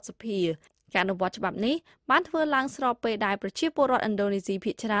ជិករដ្ឋសភាការអនុវត្តច្បាប់នេះបានធ្វើឡើងស្របពេលដែលប្រជាពលរដ្ឋឥណ្ឌូនេស៊ី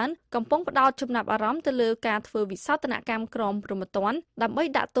ភាគច្រើនកំពុងផ្ដោតចំណាប់អារម្មណ៍ទៅលើការធ្វើវិសោធនកម្មក្រមព្រហ្មទណ្ឌដើម្បី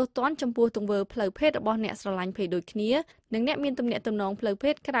ដាក់ទោសទណ្ឌចំពោះទង្វើផ្លូវភេទរបស់អ្នកស្រឡាញ់ភេទដូចគ្នានិងអ្នកមានទំនាក់ទំនងផ្លូវ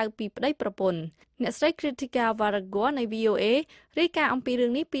ភេទក្រៅពីប្តីប្រពន្ធអ្នកស្រី Kritika Varagor នៃ VOA រាយការណ៍អំពីរឿ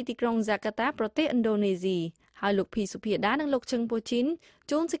ងនេះពីទីក្រុង Jakarta ប្រទេសឥណ្ឌូនេស៊ីហើយលោកភីសុភាដានិងលោកជឹងពូជីន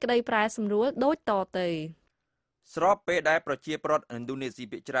ជូនសេចក្តីប្រែសម្រួលដូចតទៅស្របពេលដែលប្រជាពលរដ្ឋឥណ្ឌូនេស៊ី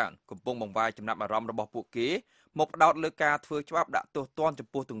ភាគច្រើនកំពុងបង្វែរចំណាប់អារម្មណ៍របស់ពួកគេមកផ្ដោតលើការធ្វើច្បាប់ដាក់ទោសទណ្ឌចំ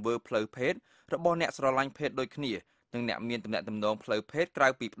ពោះទង្វើផ្លូវភេទរបស់អ្នកស្រឡាញ់ភេទដូចគ្នានិងអ្នកមានទំនាក់ទំនងផ្លូវភេទក្រៅ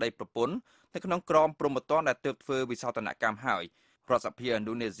ពីប្តីប្រពន្ធនៅក្នុងក្រមព្រហ្មទណ្ឌដែលទើបធ្វើវិសោធនកម្មហើយរដ្ឋសភាឥណ្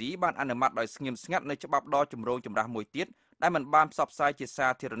ឌូនេស៊ីបានអនុម័តដោយស្ងៀមស្ងាត់នៅច្បាប់ដ៏ចម្រូងចម្រាសមួយទៀតដែលមិនបានផ្សព្វផ្សាយជាសា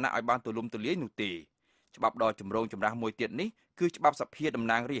ធារណៈឲ្យបានទូលំទូលាយនោះទេច្បាប់ដ៏ចម្រូងចម្រាសមួយទៀតនេះគឺច្បាប់សភាតំ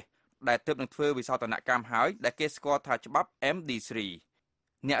ណាងរាស្ត្រដែលទើបនឹងធ្វើវិសោធនកម្មហើយដែលគេស្គាល់ថាច្បាប់ MD3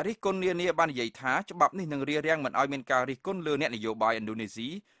 អ្នករិះគន់នានាបាននិយាយថាច្បាប់នេះនឹងរារាំងមិនឲ្យមានការរិះគន់លើអ្នកនយោបាយឥណ្ឌូនេស៊ី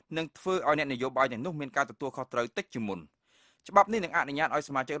និងធ្វើឲ្យអ្នកនយោបាយទាំងនោះមានការទទួលខុសត្រូវតិចជាងមុនច្បាប់នេះនឹងអនុញ្ញាតឲ្យ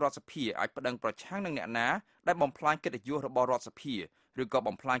សមាជិករដ្ឋសភាអាចប្តឹងប្រឆាំងនឹងអ្នកណាដែលបំផ្លាញកិត្តិយសរបស់រដ្ឋសភាឬក៏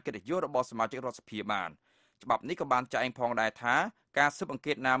បំផ្លាញកិត្តិយសរបស់សមាជិករដ្ឋសភាបានច្បាប់នេះក៏បានចែងផងដែរថាការស៊ើបអង្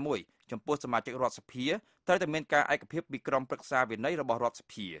កេតណាមួយចំពោះសមាជិករដ្ឋសភាត្រូវតែមានការឯកភាពពីក្រុមប្រឹក្សាវិន័យរបស់រដ្ឋស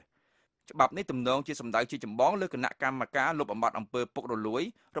ភា ច្បាប់នេះទំនងជាសម្ដៅជាចម្បងលើគណៈកម្មការលុបបំបាត់អំពើពុករលួយ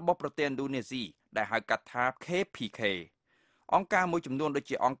របស់ប្រទេសឥណ្ឌូនេស៊ីដែលហៅកាត់ថា KPK អង្គការមួយចំនួនដូច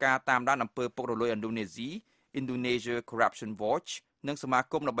ជាអង្គការតាមដានអំពើពុករលួយឥណ្ឌូនេស៊ី Indonesia Corruption Watch និងសមា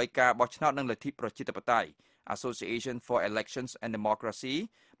គមដើម្បីការបោះឆ្នោតនិងលទ្ធិប្រជាធិបតេយ្យ Association for Elections and Democracy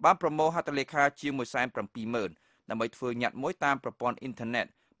បានប្រមូលហត្ថលេខាជាង 170,000 ដើម្បីធ្វើញត្តិមួយតាមប្រព័ន្ធអ៊ីនធឺណិត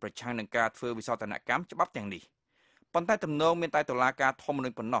ប្រឆាំងនឹងការធ្វើវិសោធនកម្មច្បាប់ទាំងនេះប៉ុន្តែទំនងមានតែតុលាការធម្មនុ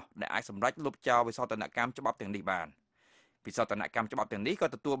ញ្ញប៉ុណ្ណោះដែលអាចសម្រេចលុបចោលវិសោធនកម្មច្បាប់ទាំងនេះបានវិសោធនកម្មច្បាប់ទាំងនេះក៏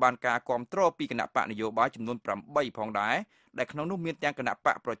ទទួលបានការគាំទ្រពីគណៈបកនយោបាយចំនួន8ផងដែរដែលក្នុងនោះមានទាំងគណៈប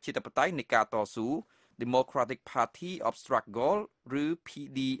កប្រជាធិបតេយ្យនៃការតស៊ូ Democratic Party of Struggle ឬ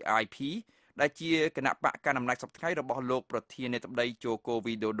PDIP ដែលជាគណៈបកកណ្ដាលអំណាចសប្តាហ៍ថ្ងៃរបស់លោកប្រធានាធិបតីជូកូ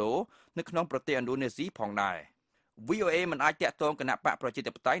វីដូដូនៅក្នុងប្រទេសឥណ្ឌូនេស៊ីផងដែរ VOA មិនអាចតាក់ទងគណៈបកប្រជា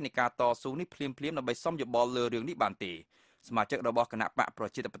ធិបតេយ្យនៃការតស៊ូនេះភ្លាមៗដើម្បីសុំយោបល់លើរឿងនេះបានទេសមាជិករបស់គណៈបកប្រ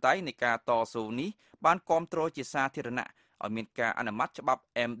ជាធិបតេយ្យនៃការតស៊ូនេះបានគាំទ្រជាសាធារណៈឲ្យមានការអនុម័តច្បាប់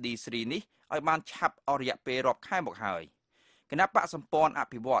MD3 នេះឲ្យបានឆាប់អស់រយៈពេលរាប់ខែមកហើយគណៈបកសម្ព័ន្ធអ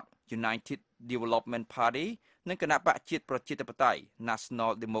ភិវឌ្ឍ United Development Party និងគណៈបកជាតិប្រជាធិបតេយ្យ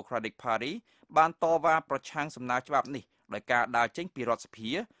National Democratic Party បានតវ៉ាប្រឆាំងសំណើច្បាប់នេះដោយការដើរចេញពីរដ្ឋសភា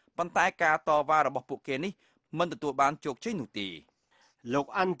ប៉ុន្តែការតវ៉ារបស់ពួកគេនេះមិនទទួលបានជោគជ័យនោះទេលោក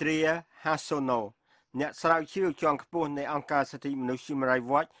Andrea Hasono អ្នកស្រាវជ្រាវជាន់ខ្ពស់នៃអង្គការសិទ្ធិមនុស្ស Human Rights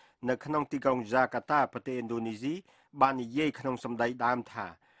Watch នៅក្នុងទីក្រុង Jakarta ប្រទេសឥណ្ឌូនេស៊ីបាននិយាយក្នុងសម្ដីដើមថា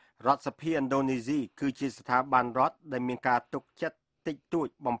រដ្ឋសភាឥណ្ឌូនេស៊ីគឺជាស្ថាប័នរដ្ឋដែលមានការទុកចិត្តតិចតួច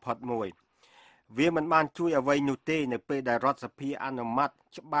បំផុតមួយវាមិនបានជួយអ្វីនោះទេនៅពេលដែលរដ្ឋសភាអនុម័ត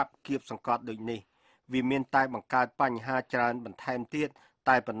ច្បាប់គៀបសង្កត់ដូចនេះវាមានតែបង្កើតបញ្ហាច្រើនបន្ថែមទៀត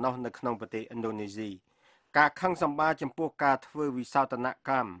តែប៉ុណ្ណោះនៅក្នុងប្រទេសឥណ្ឌូនេស៊ីការខឹងសម្បារចំពោះការធ្វើវិសោធន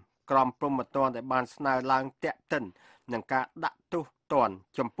កម្មក្រមព្រហ្មទណ្ឌដែលបានស្នើឡើងតាក់ទិននឹងការដាក់ទោសទណ្ឌ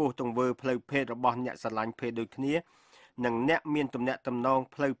ចំពោះទង្វើផ្លូវភេទរបស់អ្នកស្រឡាញ់ភេទដូចគ្នានិងអ្នកមានទំនាក់ទំនង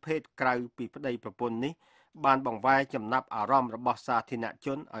ផ្លូវភេទក្រៅពីប្តីប្រពន្ធនេះបានបង្វែរចំណាប់អារម្មណ៍របស់សាធារណជ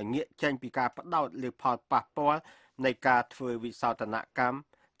នឲ្យងាកចេញពីការផ្ដោតលើផលប៉ះពាល់នៃការធ្វើវិសោធនកម្ម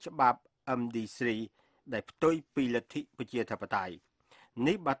ច្បាប់ MD3 ដែលផ្ទុយពីលទ្ធិប្រជាធិបតេយ្យ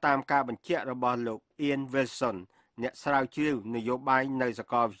នេះបើតាមការបញ្ជាក់របស់លោក Ian Wilson អ្នកស្រាវជ្រាវនយោបាយនៅសា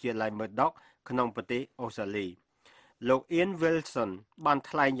កលវិទ្យាល័យ Murdoch ក្នុងប្រទេសអូស្ត្រាលីលោក Ian Wilson បាន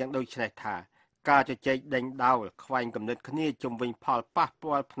ថ្លែងយ៉ាងដូចនេះថាការជជែកដេញដោលខ្វែងគំនិតគ្នាជុំវិញផលប៉ះ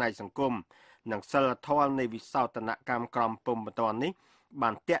ពាល់ផ្នែកសង្គមនិងសិលធម៌នៃវិសោធនកម្មក្រមព្រហ្មទណ្ឌនេះបា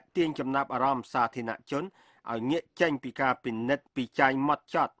នទាក់ទាញចំណាប់អារម្មណ៍សាធារណជនឲ្យងាកចេញពីការពិនិត្យពិច័យម៉ត់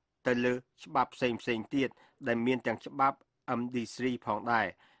ចត់ទៅលើច្បាប់ផ្សេងទៀតដែលមានទាំងច្បាប់ MD3 ផងដែរ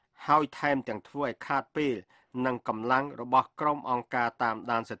ហើយថែមទាំងធ្វើឲ្យខាតពេលនិងកម្លាំងរបស់ក្រុមអង្គការតាម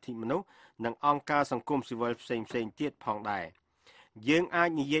ដានសិទ្ធិមនុស្សនិងអង្គការសង្គមស៊ីវិលផ្សេងទៀតផងដែរយើងអាច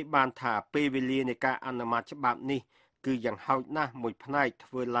និយាយបានថាពេលវេលានៃការអនុម័តច្បាប់នេះគឺយ៉ាងហោចណាស់មួយផ្នែក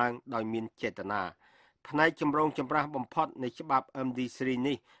ធ្វើឡើងដោយមានចេតនាផ្នែកចម្រូងចម្រាសបំផុតនៃច្បាប់ MD3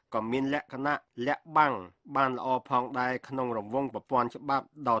 នេះក៏មានលក្ខណៈលាក់បាំងបានល្អផងដែរក្នុងរង្វង់ប្រព័ន្ធច្បាប់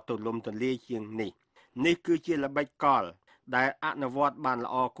ដ៏ទូលំទូលាយជាងនេះគឺជាល្បិចកលដែលអនុវត្តបាន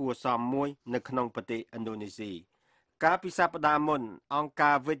ល្អគួរសមមួយនៅក្នុងប្រទេសឥណ្ឌូនេស៊ីកាលពីសប្តាហ៍មុនអង្គ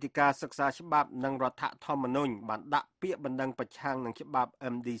ការវេទិកាសិក្សាច្បាប់និងរដ្ឋធម្មនុញ្ញបានដាក់ពាក្យបណ្ដឹងប្រឆាំងនឹងច្បាប់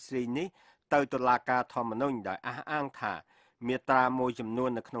MD3 នេះទៅតុលាការធម្មនុញ្ញដោយអះអាងថាមាត្រាមួយចំនួន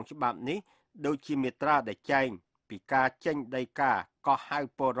នៅក្នុងច្បាប់នេះដូចជាមាត្រាដែលចែងពីការចេញដីកាកោះហៅ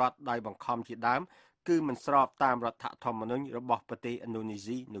ពលរដ្ឋដោយបង្ខំជាដើមគឺមិនស្របតាមរដ្ឋធម្មនុញ្ញរបស់ប្រទេសឥណ្ឌូនេ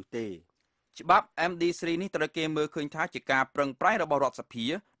ស៊ីនោះទេច្បាប់ MD3 នេះត្រូវគេមើលឃើញថាជាការប្រឹងប្រែងរបស់រដ្ឋសភា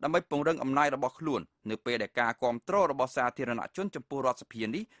ដើម្បីពង្រឹងអំណាចរបស់ខ្លួននៅពេលដែលការគាំទ្ររបស់សាធារណជនចំពោះរដ្ឋសភា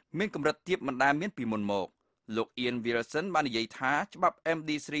នេះមានកម្រិតទាបមិនដែលមានពីមុនមកលោក Ian Wilson បាននិយាយថាច្បាប់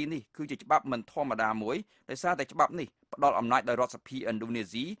MD3 នេះគឺជាច្បាប់មិនធម្មតាមួយដោយសារតែច្បាប់នេះផ្ដល់អំណាចដល់រដ្ឋសភាឥណ្ឌូនេ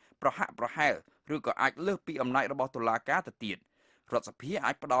ស៊ីប្រហាក់ប្រហែលឬក៏អាចលើសពីអំណាចរបស់តុលាការទៅទៀតរដ្ឋសភា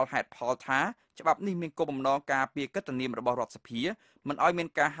អាចផ្ដល់ហេតុផលថាច្បាប់នេះមានគោលបំណងការពារកិត្តិនាមរបស់រដ្ឋសភាមិនឲ្យមាន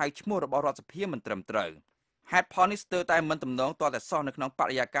ការហៅឈ្មោះរបស់រដ្ឋសភាមិនត្រឹមត្រូវហេតុផលនេះស្ទើរតែមិនទំនងទាល់តែសោះនៅក្នុងប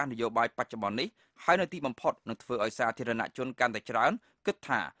រិយាកាសនយោបាយបច្ចុប្បន្ននេះហើយនៅទីបំផុតនឹងធ្វើឲ្យសាធារណជនកាន់តែច្រើនគិត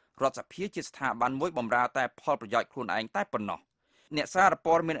ថារដ្ឋសភាជាស្ថាប័នមួយបម្រើតែផលប្រយោជន៍ខ្លួនឯងតែប៉ុណ្ណោះអ្នកសារ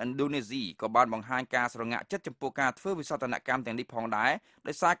ព័ត៌មានឥណ្ឌូនេស៊ីក៏បានបង្ហាញការស្រងាក់ចិត្តចំពោះការធ្វើវិសោធនកម្មទាំងនេះផងដែរ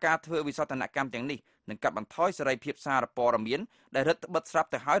ដោយសារការធ្វើវិសោធនកម្មទាំងនេះនឹងកាត់បន្ថយសេរីភាពសារព័ត៌មានដែលរឹតបន្តឹងស្រាប់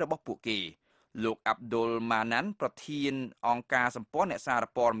ទៅហើយរបស់ពួកគេលោក Abdul Manan ប្រធានអង្គការសម្ព័ន្ធអ្នកសារ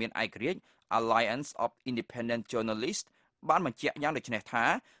ព័ត៌មានឯករាជ្យ Alliance of Independent Journalists បានបញ្ជាក់យ៉ាងដូចនេះថា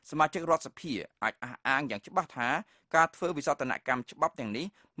សមាជិករដ្ឋសភាអាចអះអាងយ៉ាងច្បាស់ថាការធ្វើវិសោធនកម្មច្បាប់ទាំងនេះ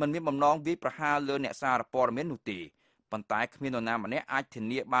មិនមានបំណងវាយប្រហារលើអ្នកសារព័ត៌មាននោះទេ ប៉ុន្តែគ្មាននរណាម្នាក់អាចធា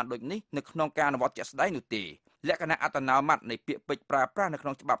នាបានដូចនេះនៅក្នុងការអនុវត្តជាក់ស្ដែងនោះទេលក្ខណៈអត្តនោម័តនៃពាក្យពេចន៍ប្រើប្រាស់នៅក្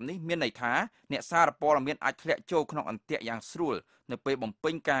នុងច្បាប់នេះមានន័យថាអ្នកសារព័ត៌មានអាចធ្លាក់ចូលក្នុងអន្ទាក់យ៉ាងស្រួលនៅពេលបំពេ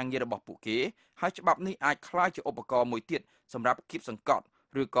ញការងាររបស់ពួកគេហើយច្បាប់នេះអាចក្លាយជាឧបករណ៍មួយទៀតសម្រាប់គៀបសង្កត់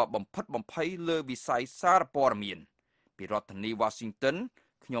ឬក៏បំផិតបំភ័យលើវិស័យសារព័ត៌មានពីរដ្ឋធានី Washington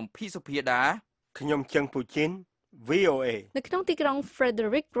ខ្ញុំភីសុភាដាខ្ញុំជឹងពូជីន VOA នៅក្នុងទីក្រុង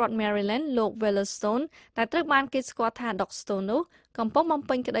Frederick រដ្ឋ Maryland លោក Wellstone ដែលត្រូវបានគេស្គាល់ថា Doc Stone នោះកំពុងបំ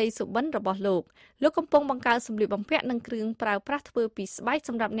ពេញក្តីសុបិនរបស់លោកកំពុងបង្កើតសម្លៀកបំពាក់និងគ្រឿងប្រើប្រាស់ធ្វើពីស្បែកស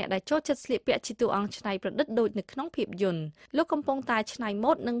ម្រាប់អ្នកដែលចូលចិត្តស្លៀកពាក់ជាតួអង្គច្នៃប្រឌិតដូចនៅក្នុងភាពយន្តលោកកំពុងតែច្នៃ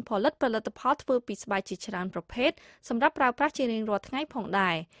ម៉ូដនិងផលិតផលធ្វើពីស្បែកជាច្រើនប្រភេទសម្រាប់ប្រើប្រាស់ជារៀងរាល់ថ្ងៃផង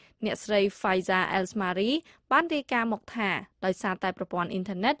ដែរអ្នកស្រី Faiza Elsmari បានរាយការណ៍មកថាដោយសារតែប្រព័ន្ធអ៊ីន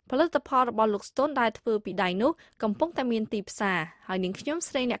ធឺណិតផលិតផលរបស់លោក Stone ដែលធ្វើពីដៃនោះកំពុងតែមានទីផ្សារហើយនាងខ្ញុំ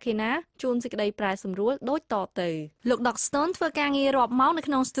ស្រីអ្នកខេណាជួនសេចក្តីប្រែសម្រួលដូចតទៅលោក Doc Stone ធ្វើការងាររាប់ម៉ោងនៅ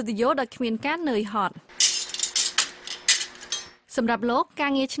ក្នុងស្ទូឌីយោដោយគ្មានការនឿយហត់សម្រាប់លោកកា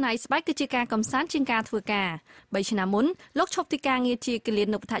រងារច្នៃស្បែកគឺជាការកំសាន្តជាងការធ្វើការ3ឆ្នាំមុនលោកឈប់ពីការងារជាគិលា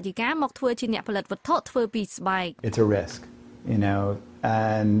នុបដ្ឋាយិកាមកធ្វើជាអ្នកផលិតវត្ថុធ្វើពីស្បែក It's a risk, you know,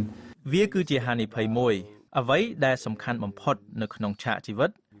 and វាគឺជាហានិភ័យមួយអ្វីដែលសំខាន់បំផុតនៅក្នុងឆាកជីវិត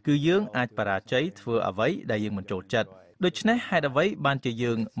គឺយើងអាចបរាជ័យធ្វើអ្វីដែលយើងមិនចូលចិត្តដូច្នេះហេតុអ្វីបានជា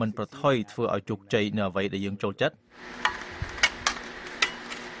យើងមិនប្រថុយធ្វើឲ្យជោគជ័យនៅអ្វីដែលយើងចូលចិត្ត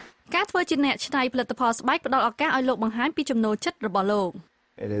ការធ្វើជាអ្នកច្នៃផលិតផលស្បែកផ្ដល់ឱកាសឲ្យលោកបង្ហាញពីចំណូលចិត្តរបស់លោក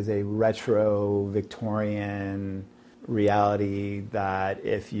It is a retro Victorian reality that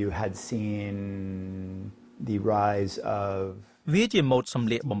if you had seen the rise of វាជាម៉ូដសម្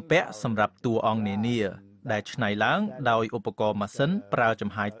លៀកបំពាក់សម្រាប់តួអង្គនានាដែលច្នៃឡើងដោយឧបករណ៍ម៉ាស៊ីនប្រើចំ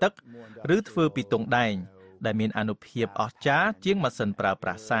ហាយទឹកឬធ្វើពីទង់ដែងដែលមានអានុភាពអស្ចារ្យជាងម៉ាស៊ីនប្រើប្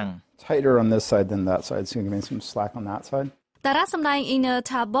រាស់សាំង tighter on this side than that side, so you can make some slack on that side. តារាសម្ដែង Ina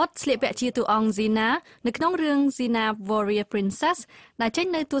Talbot ស្លៀកពាក់ជាតួអង្គ Xena នៅក្នុងរឿង Xena Warrior Princess ដែលចេញ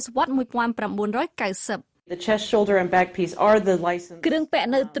នៅទសវត្សរ៍1990 The chest, shoulder and back piece are the license. គ្រឿងពាក់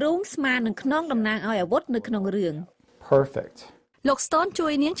នៅទ្រូងស្មានិងខ្នងតំណាងឲ្យអាវុធនៅក្នុងរឿង Perfect. លោក Stone ជួ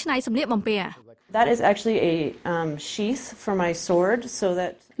យនាងច្នៃសម្លៀកបំពាក់ That is actually a sheath for my sword so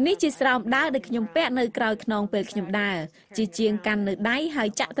that នេះជាស្រោមដាវដែលខ្ញុំពាក់នៅក្រោយខ្នងពេលខ្ញុំដើរជាជាងកាន់នៅដៃហើយ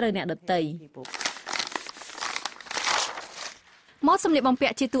ចាក់ត្រូវអ្នកដទៃម៉ូដសម្លៀកបំពា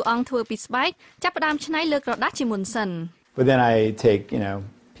ក់ជាតួអង្គធ្វើពីស្បែកចាប់ផ្ដើមច្នៃលើក្រដាសជាមុនសិន But then I take, you know,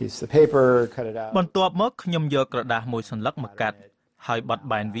 piece of paper, cut it out. បន្ទាប់មកខ្ញុំយកក្រដាសមួយសន្លឹកមកកាត់ហើយបត់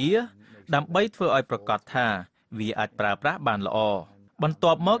បែនវាដើម្បីធ្វើឲ្យប្រកាសថាវាអាចប្រើប្រាស់បានល្អបន្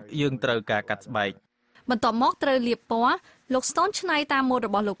ទាប់មកយើងត្រូវការកាត់ស្បែកបន្ទាប់មកត្រូវលាបពណ៌លោក Stone ច្នៃតាមម៉ូដរ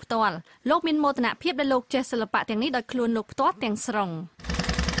បស់លោកផ្ទាល់លោកមានមោទនភាពដែលលោកចេះសិល្បៈទាំងនេះដោយខ្លួនលោកផ្ទាល់ទាំងស្រុង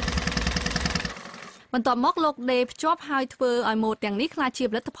បន្ទាប់មកលោកដេភ្ជាប់ហើយធ្វើឲ្យម៉ូដទាំងនេះក្លាយជា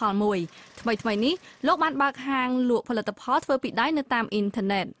ផលិតផលមួយថ្មីនេះលោកបានបើកហាងលក់ផលិតផលធ្វើពីដៃនៅតាមអ៊ីនធឺ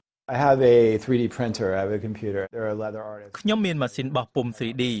ណិត I have a 3D printer, I have a computer. There are leather artists. ខ្ញុំមានម៉ាស៊ីនបោះពុម្ព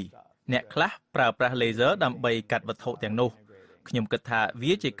 3D អ្នកខ្លះប្រើប្រាស់ laser ដើម្បីកាត់វត្ថុទាំងនោះខ្ញុំគិតថា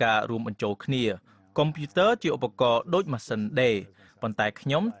វាជាការរួមបញ្ចូលគ្នាកុំព្យូទ័រជាឧបករណ៍ដូចម៉ាស៊ីនដេរប៉ុន្តែខ្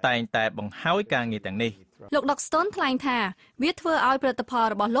ញុំតែងតែបង្ហើយការងារទាំងនេះលោក Doc Stone ថ្លែងថាវាធ្វើឲ្យផលិតផល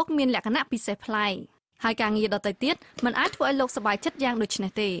របស់លោកមានលក្ខណៈពិសេសប្លែកហើយការងារដទៃទៀតមិនអាចធ្វើឲ្យលោកសប្បាយចិត្តយ៉ាងដូច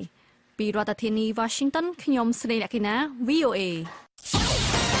នេះទេពីរដ្ឋធានី Washington ខ្ញុំស្រីលក្ខិណា VOA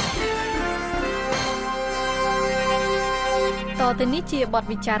តទៅនេះជាបទ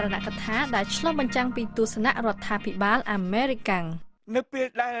វិចារណកថាដែលឆ្លុះបញ្ចាំងពីទស្សនៈរដ្ឋាភិបាលអាមេរិកនៅពេល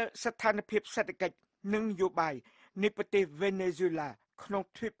ដែលស្ថានភាពសេដ្ឋកិច្ចនិងនយោបាយនៃប្រទេសវេណេស៊ុយឡាក្នុង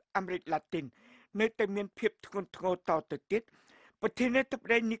ទ្វីបអាមេរិកឡាទីននៅតែមានភាពធ្ងន់ធ្ងរតទៅទៀតប្រធានាធិប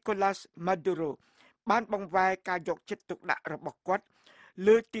តីនីកូឡាសម៉ាឌូរ៉ូបានបង្វែរការយកចិត្តទុកដាក់របស់គាត់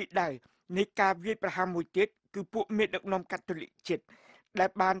លើទីដៅនៃការវាយប្រហារមួយទៀតគឺពួកមេដឹកនាំកាតូលិកជាតិដែល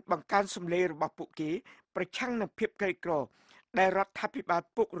បានបង្កើនសម្លេងរបស់ពួកគេប្រឆាំងនឹងភាពក្រីក្រដែលរដ្ឋាភិបាល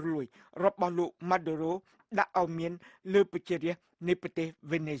ពុករលួយរបស់លោកម៉ាឌូរ៉ូដាក់ឲ្យមានលើប្រជារាស្ត្រនៃប្រទេស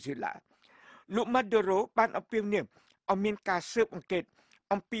វេណេស៊ុយឡាលោកម៉ាឌូរ៉ូបានអំពាវនាវឲ្យមានការស៊ើបអង្កេត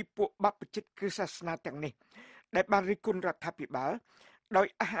អំពីពួកបព្វជិតគ្រិស្តសាសនាទាំងនេះដែលបានរិះគន់រដ្ឋាភិបាលដោយ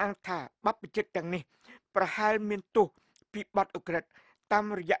អះអាងថាបព្វជិតទាំងនេះប្រហែលមានទោសពីបទឧក្រិដ្ឋតាម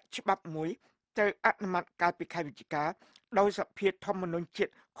រយៈច្បាប់មួយត្រូវអនុម័តកាលពីខែវិច្ឆិកាដោយសភាធម្មនុញ្ញជា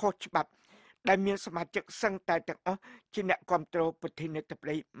តិខុសច្បាប់ដែលមានសមាជិកសឹងតែទាំងអស់ជាអ្នកគ្រប់គ្រងប្រធានាធិប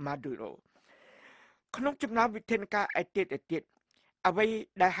តីម៉ាឌូរ៉ូក្នុងចំណោមវិធានការឯទៀតអ្វី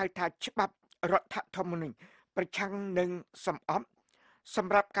ដែលហៅថាច្បាប់រដ្ឋធម្មនុញ្ញប្រឆាំងនឹងសម្អប់ស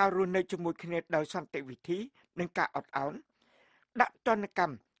ម្រាប់ការរស់នៅជាមួយគ្នាដោយសន្តិវិធីនិងការអត់ឱនដាក់ទណ្ឌក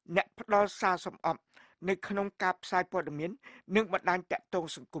ម្មអ្នកផ្ដល់សារសម្អប់ នៅក្នុងការផ្សាយព័ត៌មាននិងបណ្ដាញតាក់ទង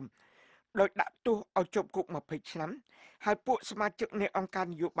សង្គមដោយដាក់ទោសឲ្យជាប់គុក20ឆ្នាំហើយពួកសមាជិកនៃអង្គការ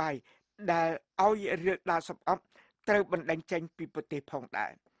នយោបាយដែលឲ្យរឿងដាល់សម្អប់ត្រូវបណ្តេញចេញពីប្រទេសផងដែ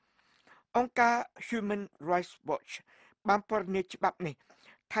រអង្គការ Human Rights Watch បានពណ៌នាច្បាប់នេះ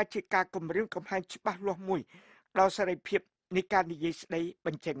ថាជាការគម្រាមកំហែងច្បាស់លាស់មួយដល់សេរីភាពនៃការនិយាយស្ដីប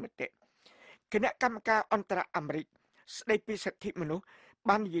ញ្ចេញមតិគណៈកម្មការអន្តរអាមេរិកស្ដីពីសិទ្ធិមនុស្ស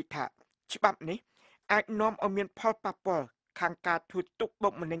បាននិយាយថាច្បាប់នេះអាចនាំឲ្យមានផលប៉ះពាល់ខាងការធ្វើទុកបុ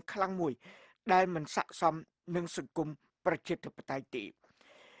កម្នេញខ្លាំងមួយដែលមិនស័ក្តិសមនឹងសង្គមប្រជាធិបតេយ្យទេ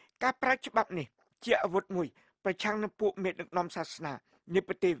ការប្រើច្បាប់នេះជាអាវុធមួយប្រឆាំងនឹងពួកមេដឹកនាំសាសនានៃ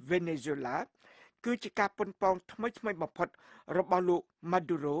ប្រទេសវេណេស៊ុយឡាគឺជាការប៉ុនប៉ងថ្មីបំផុតរបស់លោក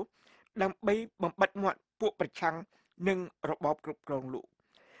Maduro ដើម្បីបំបិទមាត់ពួកប្រឆាំងនឹងរបបគ្រប់គ្រងលោក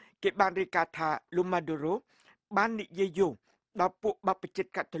គេបានរាយការណ៍ថាលោក Maduro បាននិយាយយោងដល់ពួកបព្វជិត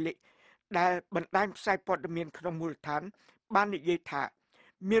កាតូលិកដែលបណ្ដាញផ្សាយព័ត៌មានក្នុងមូលដ្ឋានបាននិយាយថា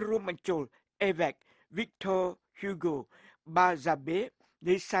មានរួមបញ្ចូល Évêque Victor Hugo Bazabe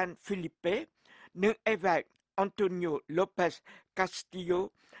នៃ San Felipe និង Évêque Antonio Lopez Castillo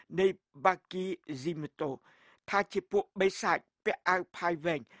នៃ Barquisimeto ថាជាពួកបិសាចពាក់អាវផាយ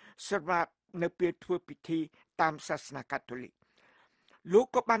វែងសម្រាប់នៅពេលធ្វើពិធីតាមសាសនាកាតូលិកលោក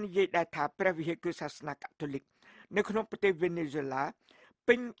ក៏បាននិយាយដែរថាព្រះវិហារគឺសាសនាកាតូលិកនៅក្នុងប្រទេសវេណេស៊ុយឡា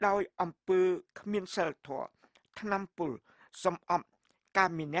ពេញដោយអំពើគ្មានសីលធម៌ថ្នាំពុលសំអប់ការ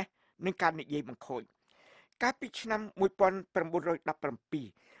មានះនិងការនិយាយបង្ខូចកាលពីឆ្នាំ1917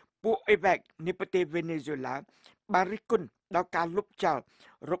ពួកអេវែកនៃប្រទេសវេណេស៊ុយឡាបានរិះគន់ដល់ការលុបចោល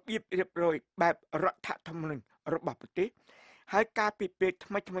របៀបរៀបរយបែបរដ្ឋធម្មនុញ្ញរបស់ប្រទេសហើយការពីពេល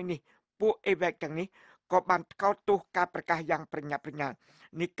ថ្មីនេះពួកអេវែកទាំងនេះក៏បានថ្កោលទោសការប្រកាសយ៉ាងប្រញាប់ប្រញាល់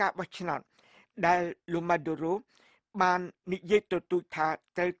នៃការបោះឆ្នោតដែលលោក Maduro បាននិយាយទទូចថា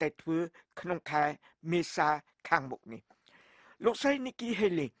ត្រូវតែធ្វើក្នុងខែមេសាខាងមុខនេះលោកស្រី Nikki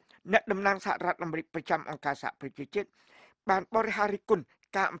Haley អ្នកតំណាងសហរដ្ឋអាមេរិកប្រចាំអង្គការសហប្រជាជាតិបានបរិហារិគុណ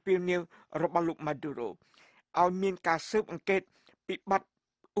ការអំពាវនាវរបស់លោក Maduro ឲ្យមានការស៊ើបអង្កេតពីបទ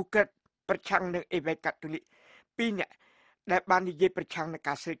ឧក្រិដ្ឋប្រឆាំងនឹងអេវ៉េកាតូលិក2នាក់ដែលបាននិយាយប្រឆាំងនឹង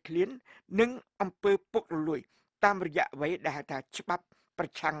ការស្រេកឃ្លាននិងអំពើពុករលួយតាមរយៈអ្វីដែលហៅថាច្បាប់ប្រ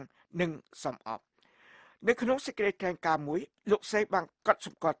ឆាំងនឹងសំអប់នៅក្នុងសេចក្តីថ្លែងការណ៍មួយលោកស្រីបានកត់ស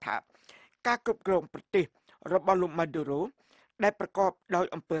ម្គាល់ថាការគ្រប់គ្រងប្រទេសរបស់លោក Maduro ដែលប្រកបដោយ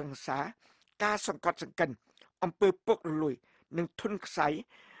អំពើហិង្សាការសង្កត់សង្កិនអំពើពុករលួយនិងធនខ្សៃ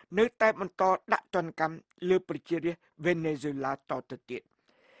នៅតែបន្តដាក់ទណ្ឌកម្មលើប្រជារាស្ត្រវេណេស៊ុយឡាតទៅទៀត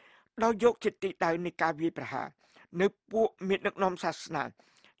ដោយយកជាទីដៅនៃការវាយប្រហារនៅពួកមានដឹកនាំសាសនា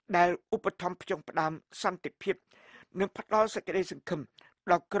ដែលឧបត្ថម្ភផ្ចង់ផ្ដើមសន្តិភាពនិងផ្ដល់សេចក្តីសង្ឃឹម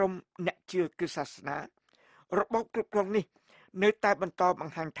ដល់ក្រុមអ្នកជឿគឺសាសនារបបគ្រប់គ្រងនេះនៅតែបន្តប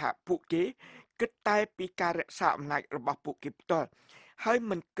ង្ហាញថាពួកគេគិតតែពីការរក្សាអំណាចរបស់ពួកគេផ្ទាល់ហើយ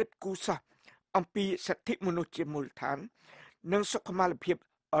មិនគិតគូរសោះអំពីសិទ្ធិមនុស្សជាមូលដ្ឋាននិងសុខុមាលភាព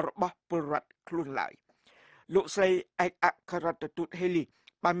របស់ពលរដ្ឋខ្លួនឡើយលោកស្រីឯកអគ្គរដ្ឋទូត Haley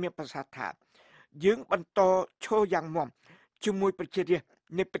បានមានប្រសាសន៍ថាយើងបន្តឈរយ៉ាងមាំជាមួយប្រជារាស្ត្រ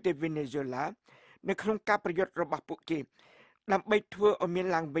នៃប្រទេសវេណេស៊ុយឡានៅក្នុងការប្រយុទ្ធរបស់ពួកគេដើម្បីធ្វើឲ្យមាន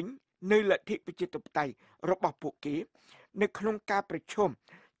ឡើងវិញនៅលទ្ធិប្រជាធិបតេយ្យរបស់ពួកគេនៅក្នុងការប្រឈម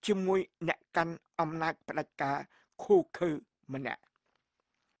ជាមួយអ្នកកាន់អំណាចផ្ដាច់ការឃោឃៅម្នាក់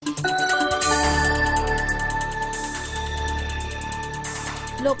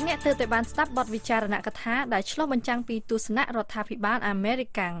លោកអ្នកទើបតែបានស្ដាប់បទវិចារណកថាដែលឆ្លុះបញ្ចាំងពីទស្សនៈរដ្ឋាភិបាលអាមេរិ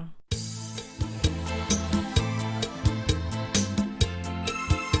កាំង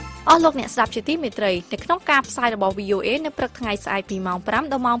អស់លោកអ្នកស្ដាប់ជាទីមេត្រីនៅក្នុងការផ្សាយរបស់ VOA នៅព្រឹកថ្ងៃស្អែកពីម៉ោង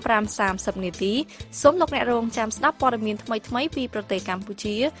 5 ដល់ម៉ោង 5:30 នាទីសូមលោកអ្នករងចាំស្ដាប់ព័ត៌មានថ្មីៗពីប្រទេសកម្ពុ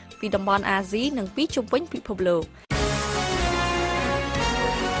ជាពីតំបន់អាស៊ីនិងពីជុំវិញពិភពលោក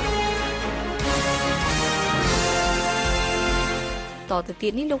តទៅទៀ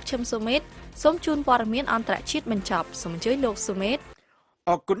តនេះលោកឈឹមសូមេតសូមជូនព័ត៌មានអន្តរជាតិបញ្ចប់សូមអញ្ជើញលោកសូមេត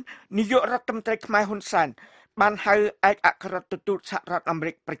អរគុណនាយករដ្ឋមន្ត្រីខ្មែរហ៊ុនសែនបានហៅឯកអគ្គរដ្ឋទូតសហរដ្ឋអាមេ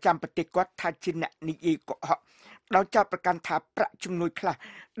រិកប្រចាំប្រទេសគាត់ថាជាអ្នកនិយាយកុហកដោយចោទប្រកាន់ថាប្រាក់ជំនួយខ្លះ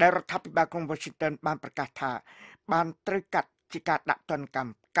ដែលរដ្ឋាភិបាលក្រុង Washington បានប្រកាសថាបានត្រូវកាត់ជាការដាក់ទណ្ឌកម្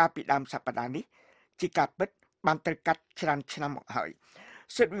មកាលពីដើមសប្តាហ៍នេះជាការពិតបានត្រូវកាត់ច្រើនឆ្នាំមកហើយ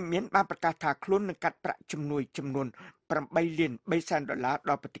សិទ្ធិវិមានបានប្រកាសថាខ្លួននឹងកាត់ប្រាក់ជំនួយចំនួន$8.3 លាន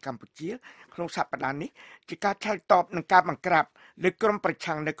ដល់ប្រទេសកម្ពុជាក្នុងសប្តាហ៍នេះជាការឆ្លើយតបនឹងការបង្ក្រាបលើក្រុមប្រ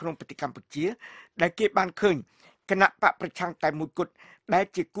ឆាំងនៅក្នុងប្រទេសកម្ពុជាដែលគេបានឃើញគណៈបកប្រឆាំងតែមួយគត់ដែល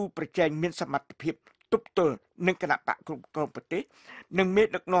ជាគូប្រជែងមានសមត្ថភាពទប់ទល់នឹងគណៈបកគ្រប់គ្រងប្រទេសនិងមេ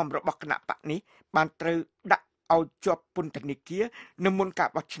ដឹកនាំរបស់គណៈបកនេះបានត្រូវដាក់ឲ្យជាប់ពន្ធនាគារនៅមុនការ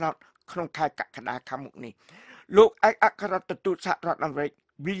បោះឆ្នោត ក្នុងខែកក្កដាខាងមុខនេះលោកឯកអគ្គរដ្ឋទូតសហរដ្ឋអាមេរិក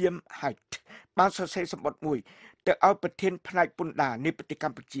William Haidt បានសរសេរសម្បត្តិមួយទៅឲ្យប្រធានផ្នែកពន្ធដារនៃប្រទេសក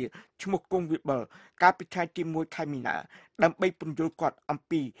ម្ពុជាឈ្មោះគង់វិបុលកាលពីថ្ងៃទី1ខែមីនាដើម្បីពន្យល់គាត់អំ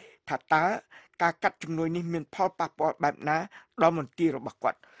ពីថាតើការកាត់ជំនួយនេះមានផលប៉ះពាល់បែបណាដល់មន្ទីររបស់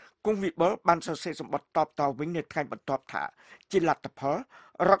គាត់គង់វិបុលបានសរសេរសម្បត្តិតបវិញនៅថ្ងៃបន្ទាប់ថាជាលទ្ធផល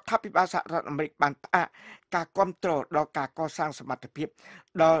រដ្ឋាភិបាលសហរដ្ឋអាមេរិកបានផ្អាកការគ្រប់គ្រងដល់ការកសាងសមត្ថភាព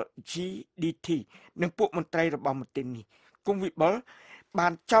ដល់ GDT និងពួកមន្ត្រីរបស់មន្ទីរនេះគង់វិបុលបា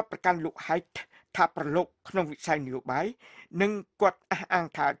នចោទប្រកាន់លោក Haidt ថាប្រឡូកក្នុងវិស័យនយោបាយនិងគាត់អះអាង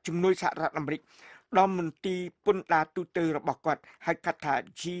ថាជំនួយសហរដ្ឋអាមេរិកដល់មន្ទីរពន្ធដារទូទៅរបស់គាត់ហៅកាត់ថា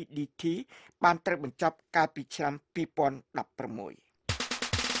GDT បានត្រូវបញ្ចប់កាលពីឆ្នាំ2016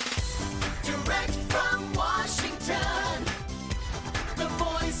 Direct from Washington, the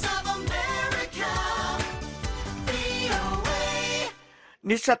voice of America, VOA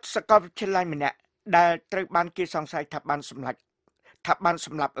និស្សិតសាកលវិទ្យាល័យម្នាក់ដែលត្រូវបានគេសង្ស័យថាបានសម្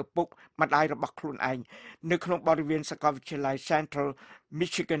លាប់ឪពុកម្ដាយរបស់ខ្លួនឯងនៅក្នុងបរិវេណសាកលវិទ្យាល័យ Central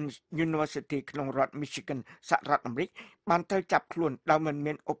Michigan University ក្នុងរដ្ឋ Michigan សហរដ្ឋអាមេរិកបានត្រូវចាប់ខ្លួនដោយមិន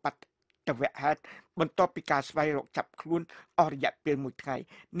មានឧបទ្ទវហេតុបន្ទាប់ពីការស្វែងរកចាប់ខ្លួនអស់រយៈពេល1ថ្ងៃ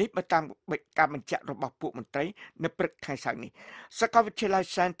នេះបើតាមការបញ្ជាក់របស់ពួកមន្ត្រីនៅព្រឹកថ្ងៃសៅរ៍នេះសាកលវិទ្យាល័យ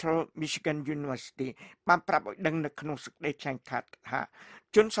Central Michigan University បានប្រាប់ឲ្យដឹងនៅក្នុងសេចក្តីថ្លែងការណ៍ថា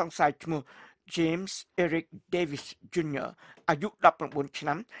ជនសង្ស័យឈ្មោះJames Eric Davis Jr. អាយុ19ឆ្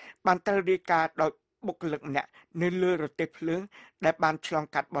នាំបានត្រូវរាយការណ៍ដោយបុគ្គលិកម្នាក់នៅលើរទេះភ្លើងដែលបានឆ្លង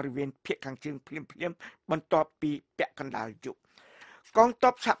កាត់បរិវេណភាគខាងជើងភ្លាមៗបន្ទាប់ពីពាក់កណ្ដាលយប់កងទ័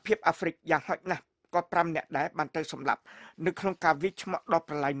ពសហភាពអាហ្វ្រិកយ៉ាងហោចណាស់ក៏5នាក់ដែរបានទៅសម្លាប់នៅក្នុងការវាយឆ្មក់ដ៏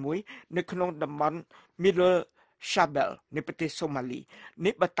ប្រឡាយមួយនៅក្នុងតំបន់ Middle Shabelle នៃប្រទេសសូម៉ាលី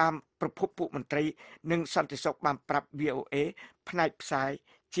នេះបើតាមប្រភពពួកមន្ត្រីនិងសន្តិសុខបានប្រាប់ VOA ផ្នែកផ្សាយ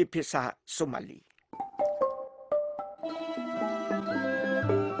ជាភាសាសូម៉ាលី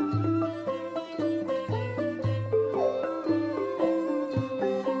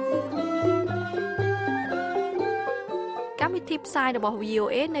កម្មវិធីផ្សាយរបស់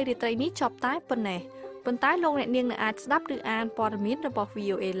VOA នៅរាត្រីនេះចប់តែប៉ុណ្ណេះប៉ុន្តែលោកអ្នកនាងអាចស្ដាប់ឬអានព័ត៌មានរបស់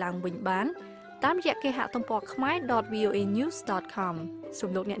VOA ឡើងវិញបានតាមរយៈគេហទំព័រ khmer.voanews.com សូម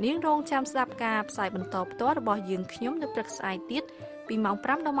លោកអ្នកនាងរងចាំស្ដាប់ការផ្សាយបន្តផ្ទាល់របស់យើងខ្ញុំនៅព្រឹកស្អែកទៀតពីម៉ោង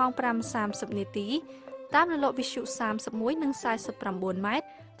 5 ដល់ម៉ោង 5:30 នាទីតាមរលកវិទ្យុ31និង49ម៉ែត្រ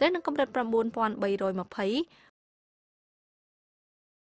ត្រូវនឹងកម្រិត 9320